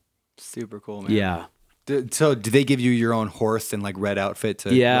cool. Super cool, man. Yeah. So did they give you your own horse and red outfit to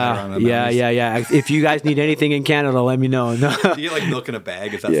ride around the mountains? Yeah. If you guys need anything in Canada, let me know. No. Do you get milk in a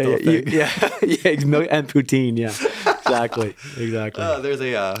bag? Is that still a thing? Yeah, milk and poutine. Yeah, exactly.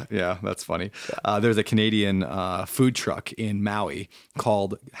 That's funny. There's a Canadian food truck in Maui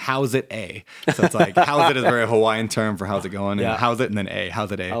called How's It A. So it's like How's It is a very Hawaiian term for how's it going, and How's It and then A.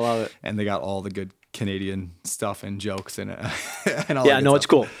 How's It A? I love it. And they got all the good Canadian stuff and jokes and all. Yeah, no, it's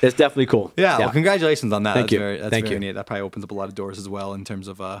cool. It's definitely cool. Yeah, well, congratulations on that. Thank you. That's very neat. That probably opens up a lot of doors as well in terms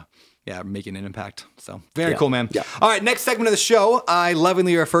of making an impact. So very cool, man. Yeah. All right, next segment of the show, I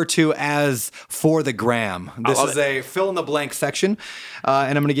lovingly refer to as For the Gram. This is a fill in the blank section,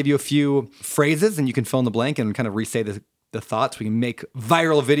 and I'm going to give you a few phrases, and you can fill in the blank and kind of re-say the thoughts. We can make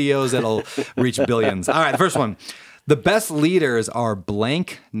viral videos that'll reach billions. All right, the first one: the best leaders are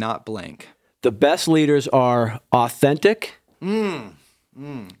blank, not blank. The best leaders are authentic. Do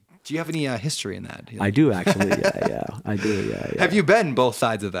you have any history in that? I do, actually. Yeah. I do. Yeah. Have you been both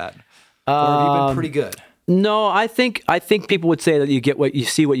sides of that, or have you been pretty good? No, I think people would say that you get what you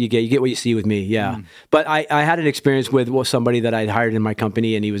see, what you get. You get what you see with me. Yeah. But I had an experience with somebody that I'd hired in my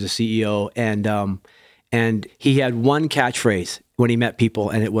company, and he was a CEO, and he had one catchphrase when he met people,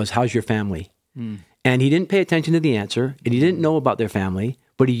 and it was, "How's your family?" And he didn't pay attention to the answer, and he didn't know about their family.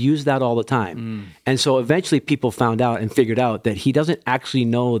 But he used that all the time. And so eventually people found out and figured out that he doesn't actually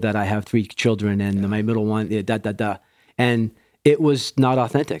know that I have 3 children and my middle one, And it was not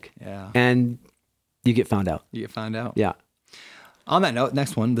authentic. Yeah. And you get found out. You get found out. Yeah. On that note,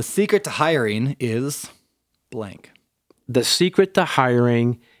 next one. The secret to hiring is blank. The secret to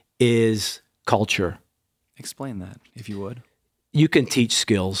hiring is culture. Explain that, if you would. You can teach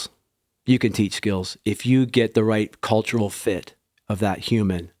skills. You can teach skills. If you get the right cultural fit of that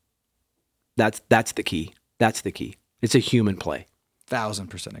human, that's the key. That's the key. It's a human play.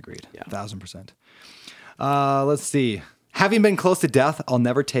 1,000% agreed. Yeah. 1,000%. Let's see. Having been close to death, I'll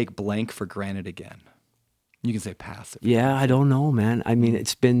never take blank for granted again. You can say pass. Yeah, I don't know, man. I mean,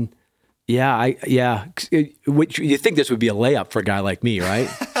 it's been, Which you think this would be a layup for a guy like me, right?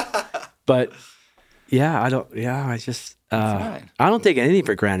 But I just, right. I don't take anything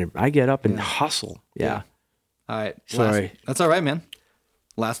for granted. I get up and hustle. Yeah. All right. Sorry. That's all right, man.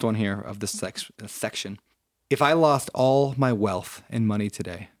 Last one here of this section. If I lost all my wealth and money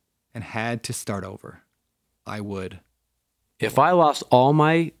today and had to start over, I would. If I lost all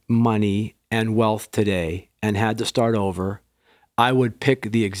my money and wealth today and had to start over, I would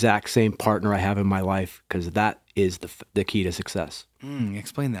pick the exact same partner I have in my life, because that is the key to success.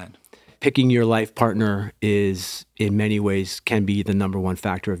 Explain that. Picking your life partner is, in many ways, can be the number one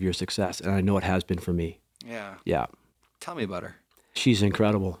factor of your success. And I know it has been for me. Yeah. Yeah. Tell me about her. She's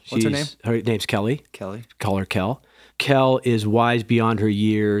incredible. What's her name? Her name's Kelly. Kelly. Call her Kel. Kel is wise beyond her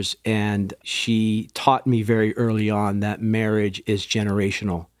years, and she taught me very early on that marriage is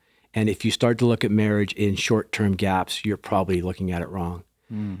generational. And if you start to look at marriage in short-term gaps, you're probably looking at it wrong.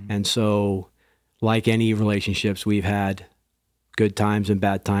 And so, like any relationships, we've had good times and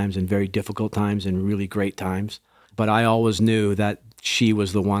bad times and very difficult times and really great times. But I always knew that she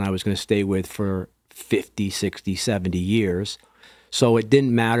was the one I was going to stay with for 50, 60, 70 years. So it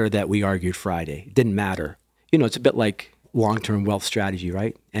didn't matter that we argued Friday. It didn't matter. You know, it's a bit like long-term wealth strategy,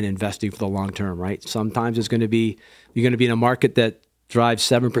 right? And investing for the long term, right? Sometimes you're going to be in a market that drives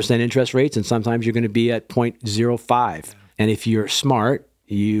 7% interest rates, and sometimes you're going to be at 0.05. And if you're smart,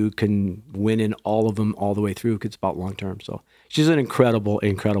 you can win in all of them all the way through, because it's about long term. So she's an incredible,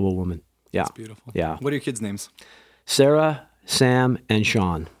 incredible woman. Yeah. That's beautiful. Yeah. What are your kids' names? Sarah, Sam, and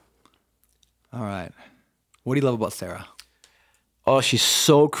Sean. All right. What do you love about Sarah? Oh, she's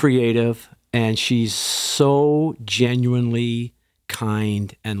so creative, and she's so genuinely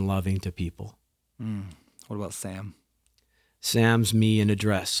kind and loving to people. What about Sam? Sam's me in a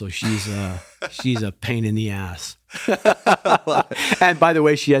dress, so she's a pain in the ass. And by the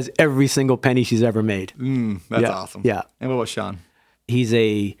way, she has every single penny she's ever made. That's awesome. Yeah. And what about Sean? He's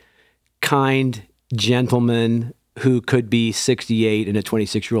a kind gentleman who could be 68 in a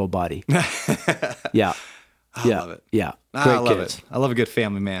 26-year-old body. Yeah. I love it. Yeah. I love kids. it. I love a good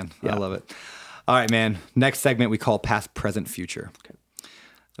family, man. I love it. All right, man. Next segment we call past, present, future. Okay.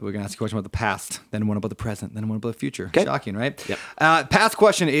 So we're going to ask you a question about the past, then one about the present, then one about the future. Okay. Shocking, right? Yep. Past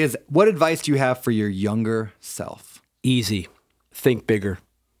question is, what advice do you have for your younger self? Easy. Think bigger.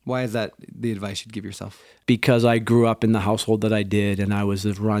 Why is that the advice you'd give yourself? Because I grew up in the household that I did, and I was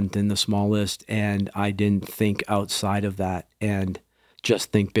the runt and the smallest, and I didn't think outside of that, and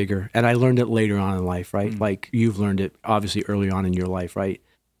just think bigger. And I learned it later on in life, right? Like you've learned it obviously early on in your life, right?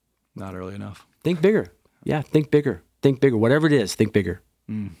 Not early enough. Think bigger. Yeah, think bigger. Think bigger. Whatever it is, think bigger.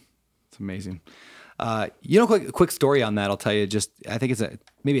 It's amazing. Quick story on that. I'll tell you. I think it's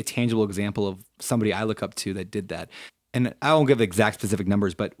maybe a tangible example of somebody I look up to that did that. And I won't give the exact specific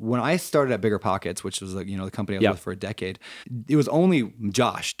numbers, but when I started at Bigger Pockets, which was the company I was with for a decade, it was only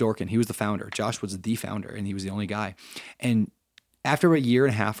Josh Dorkin. He was the founder. Josh was the founder, and he was the only guy. And after a year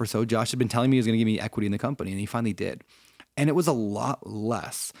and a half or so, Josh had been telling me he was going to give me equity in the company, and he finally did. And it was a lot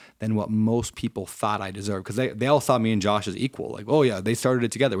less than what most people thought I deserved, because they all saw me and Josh as equal. Like, oh yeah, they started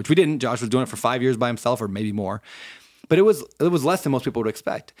it together, which we didn't. Josh was doing it for 5 years by himself, or maybe more. But it was less than most people would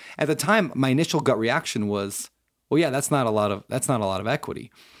expect. At the time, my initial gut reaction was, well, yeah, that's not a lot of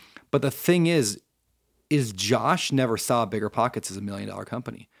equity. But the thing is Josh never saw Bigger Pockets as $1 million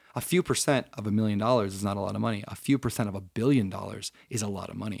company. A few percent of $1 million is not a lot of money. A few percent of $1 billion is a lot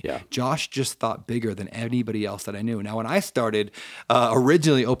of money. Yeah. Josh just thought bigger than anybody else that I knew. Now, when I started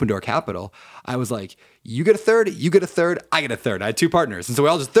originally Open Door Capital, I was like, you get a third, I get a third. I had two partners. And so we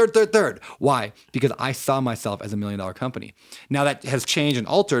all just third. Why? Because I saw myself as $1 million company. Now that has changed and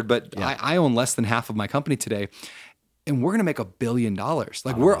altered, but I own less than half of my company today. And we're going to make $1 billion.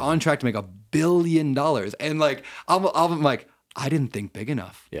 Like we're on track to make $1 billion. And like, I'm like, I didn't think big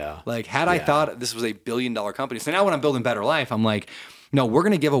enough. Yeah. Like had I thought this was $1 billion company. So now when I'm building Better Life, I'm like, no, we're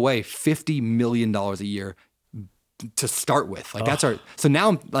going to give away $50 million a year to start with. Like that's so now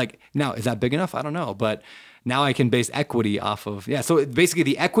I'm like, now is that big enough? I don't know. But now I can base equity off of, so basically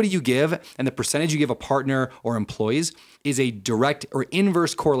the equity you give and the percentage you give a partner or employees is a direct or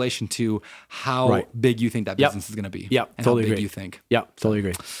inverse correlation to how big you think that business is going to be. Yep, and totally how big agree. you think. Yep, totally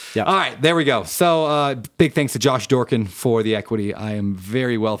agree. Yeah. All right, there we go. So big thanks to Josh Dorkin for the equity. I am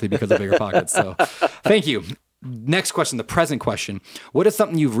very wealthy because of Bigger Pockets. So thank you. Next question, the present question. What is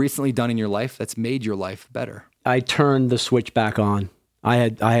something you've recently done in your life that's made your life better? I turned the switch back on. I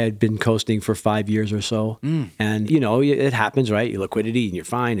had been coasting for 5 years or so, and it happens, right? Your liquidity, and you're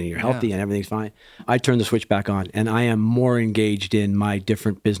fine, and you're healthy, and everything's fine. I turned the switch back on, and I am more engaged in my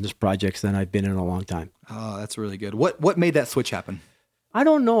different business projects than I've been in a long time. Oh, that's really good. What made that switch happen? I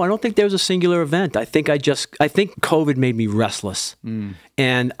don't know. I don't think there was a singular event. I think COVID made me restless,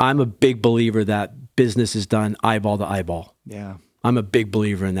 and I'm a big believer that business is done eyeball to eyeball. Yeah, I'm a big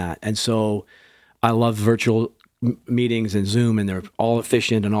believer in that, and so I love virtual meetings and Zoom, and they're all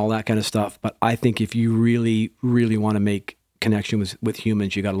efficient and all that kind of stuff. But I think if you really, really want to make connection with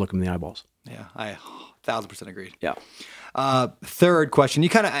humans, you got to look them in the eyeballs. Yeah, I 1,000% agree. Yeah. Third question. You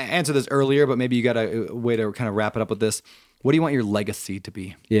kind of answered this earlier, but maybe you got a way to kind of wrap it up with this. What do you want your legacy to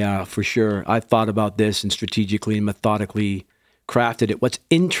be? Yeah, for sure. I've thought about this and strategically and methodically crafted it. What's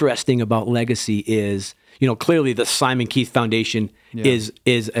interesting about legacy is, clearly the Simon Keith Foundation is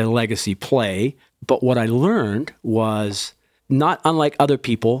a legacy play. But what I learned was, not unlike other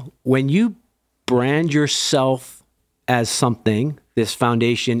people, when you brand yourself as something, this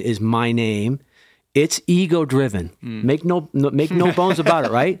foundation is my name, it's ego driven. Make no bones about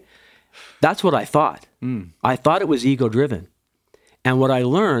it, right? That's what I thought. I thought it was ego driven. And what I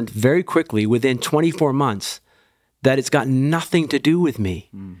learned very quickly within 24 months, that it's got nothing to do with me.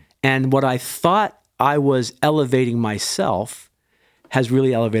 And what I thought I was elevating myself has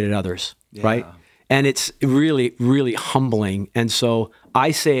really elevated others, right? And it's really, really humbling. And so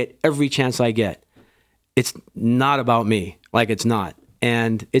I say it every chance I get. It's not about me. Like, it's not.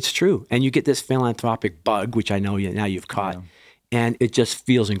 And it's true. And you get this philanthropic bug, which I know now you've caught. And it just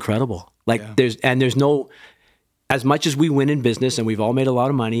feels incredible. Like there's no, as much as we win in business and we've all made a lot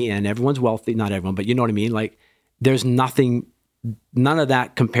of money and everyone's wealthy, not everyone, but you know what I mean? Like, there's nothing, none of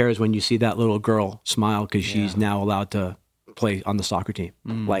that compares when you see that little girl smile because she's now allowed to play on the soccer team.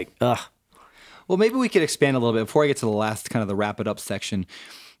 Like, ugh. Well, maybe we could expand a little bit before I get to the last kind of the wrap it up section.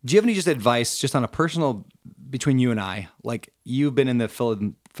 Do you have any just advice just on a personal, between you and I? Like, you've been in the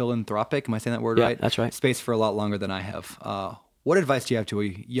philanthropic, am I saying that word right? That's right. Space for a lot longer than I have. What advice do you have to a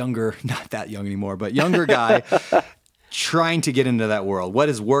younger, not that young anymore, but younger guy trying to get into that world? What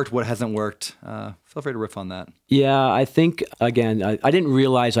has worked? What hasn't worked? Feel free to riff on that. Yeah, I think, again, I didn't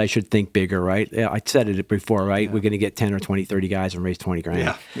realize I should think bigger, right? I said it before, right? We're going to get 10 or 20, 30 guys and raise 20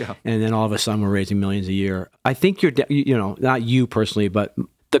 grand. Yeah. And then all of a sudden we're raising millions a year. I think not you personally, but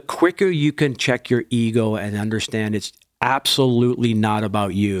the quicker you can check your ego and understand it's absolutely not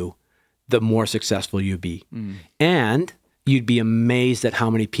about you, the more successful you be. And you'd be amazed at how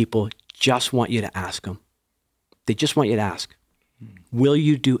many people just want you to ask them. They just want you to ask, will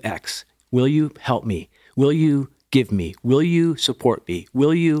you do X? Will you help me? Will you give me? Will you support me?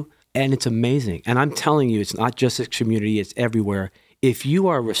 Will you? And it's amazing. And I'm telling you, it's not just this community, it's everywhere. If you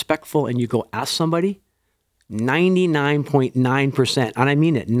are respectful and you go ask somebody, 99.9%, and I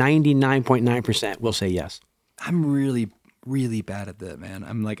mean it, 99.9% will say yes. I'm really, really bad at that, man.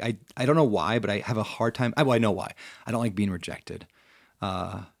 I'm like, I don't know why, but I have a hard time. I know why. I don't like being rejected.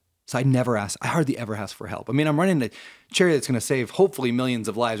 So I hardly ever ask for help. I mean, I'm running a charity that's going to save hopefully millions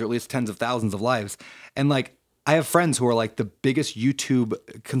of lives, or at least tens of thousands of lives. And like, I have friends who are like the biggest YouTube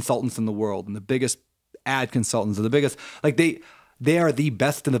consultants in the world and the biggest ad consultants and the biggest, like they are the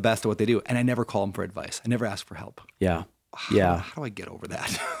best of the best at what they do. And I never call them for advice. I never ask for help. Yeah. How do I get over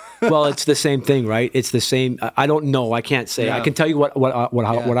that? Well, it's the same thing, right? It's the same. I don't know. I can't say. I can tell you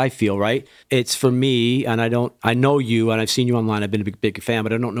what I feel, right? It's for me, and I know you, and I've seen you online. I've been a big fan,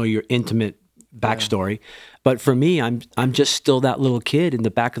 but I don't know your intimate backstory. But for me, I'm just still that little kid in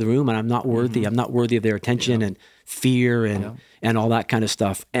the back of the room, and I'm not worthy. I'm not worthy of their attention and fear and all that kind of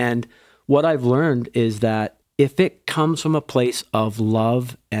stuff. And what I've learned is that if it comes from a place of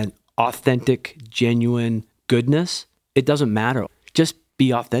love and authentic, genuine goodness, it doesn't matter. Just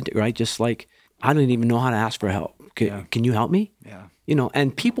be authentic, right? Just like, I don't even know how to ask for help. Can you help me? Yeah.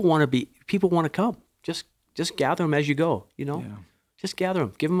 And people want to come. Just gather them as you go, Just gather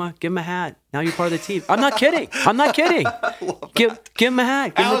them. Give them a hat. Now you're part of the team. I'm not kidding. Give them a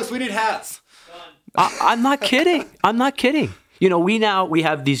hat. Alex, we need hats. I'm not kidding. We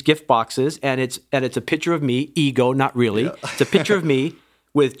have these gift boxes, and it's a picture of me, ego, not really. Yeah. It's a picture of me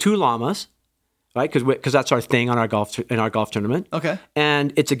with 2 llamas, right? Because that's our thing in our golf tournament. Okay.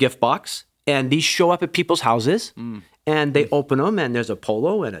 And it's a gift box, And these show up at people's houses and they open them and there's a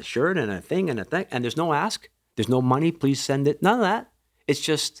polo and a shirt and a thing and and there's no ask. There's no money. Please send it. None of that. It's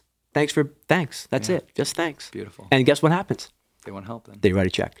just thanks. That's it. Just thanks. Beautiful. And guess what happens? They want help then. They write a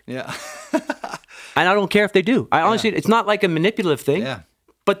check. Yeah. And I don't care if they do. I honestly, it's not like a manipulative thing,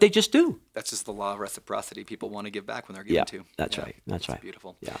 but they just do. That's just the law of reciprocity. People want to give back when they're given to. That's right. That's right.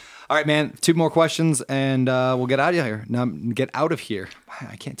 Beautiful. Yeah. All right, man. 2 more questions and we'll get out of here. Now, get out of here.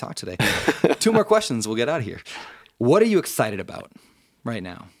 I can't talk today. 2 more questions. We'll get out of here. What are you excited about right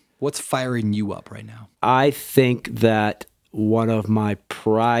now? What's firing you up right now? I think that one of my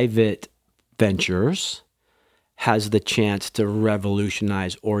private ventures has the chance to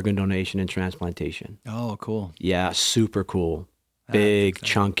revolutionize organ donation and transplantation. Oh, cool. Yeah, super cool. Big,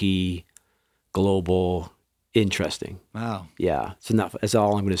 chunky, global, interesting. Wow. Yeah, it's enough. That's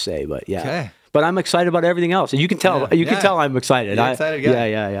all I'm going to say, but yeah. Okay. But I'm excited about everything else. And you can tell, you can tell I'm excited. You're excited guy.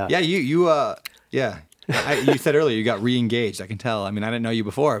 Yeah. Yeah, you said earlier you got re-engaged. I can tell. I mean, I didn't know you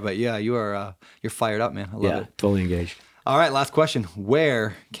before, but yeah, you're fired up, man. I love it. Totally engaged. All right, last question.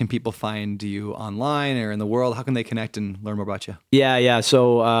 Where can people find you online or in the world? How can they connect and learn more about you? Yeah.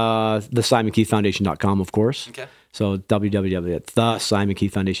 So the SimonKeithFoundation.com, of course. Okay. So www.the Simon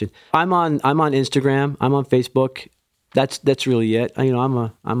Keith Foundation. I'm on Instagram. I'm on Facebook. That's really it. You know, I'm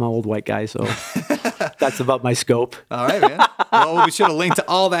an old white guy, so that's about my scope. All right, man. Well, we should have linked to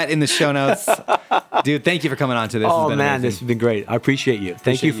all that in the show notes. Dude, thank you for coming on to this. Oh, man, this has been great. I appreciate you.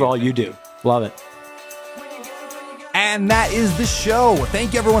 Thank you for all you do. Love it. And that is the show.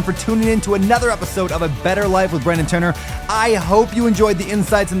 Thank you, everyone, for tuning in to another episode of A Better Life with Brandon Turner. I hope you enjoyed the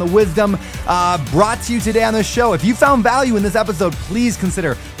insights and the wisdom brought to you today on the show. If you found value in this episode, please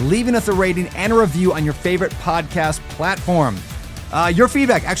consider leaving us a rating and a review on your favorite podcast platform. Your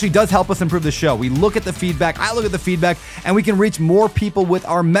feedback actually does help us improve the show. We look at the feedback, I look at the feedback, and we can reach more people with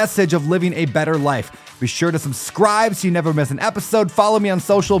our message of living a better life. Be sure to subscribe so you never miss an episode. Follow me on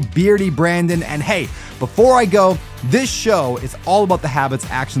social, Beardy Brandon. And hey, before I go, this show is all about the habits,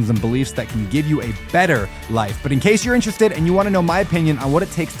 actions, and beliefs that can give you a better life. But in case you're interested and you want to know my opinion on what it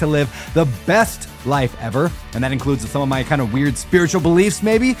takes to live the best life ever, and that includes some of my kind of weird spiritual beliefs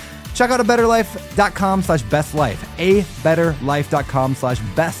maybe, check out abetterlife.com/bestlife,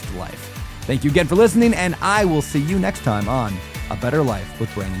 abetterlife.com/bestlife. Thank you again for listening, and I will see you next time on A Better Life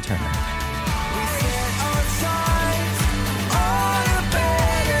with Brandon Turner.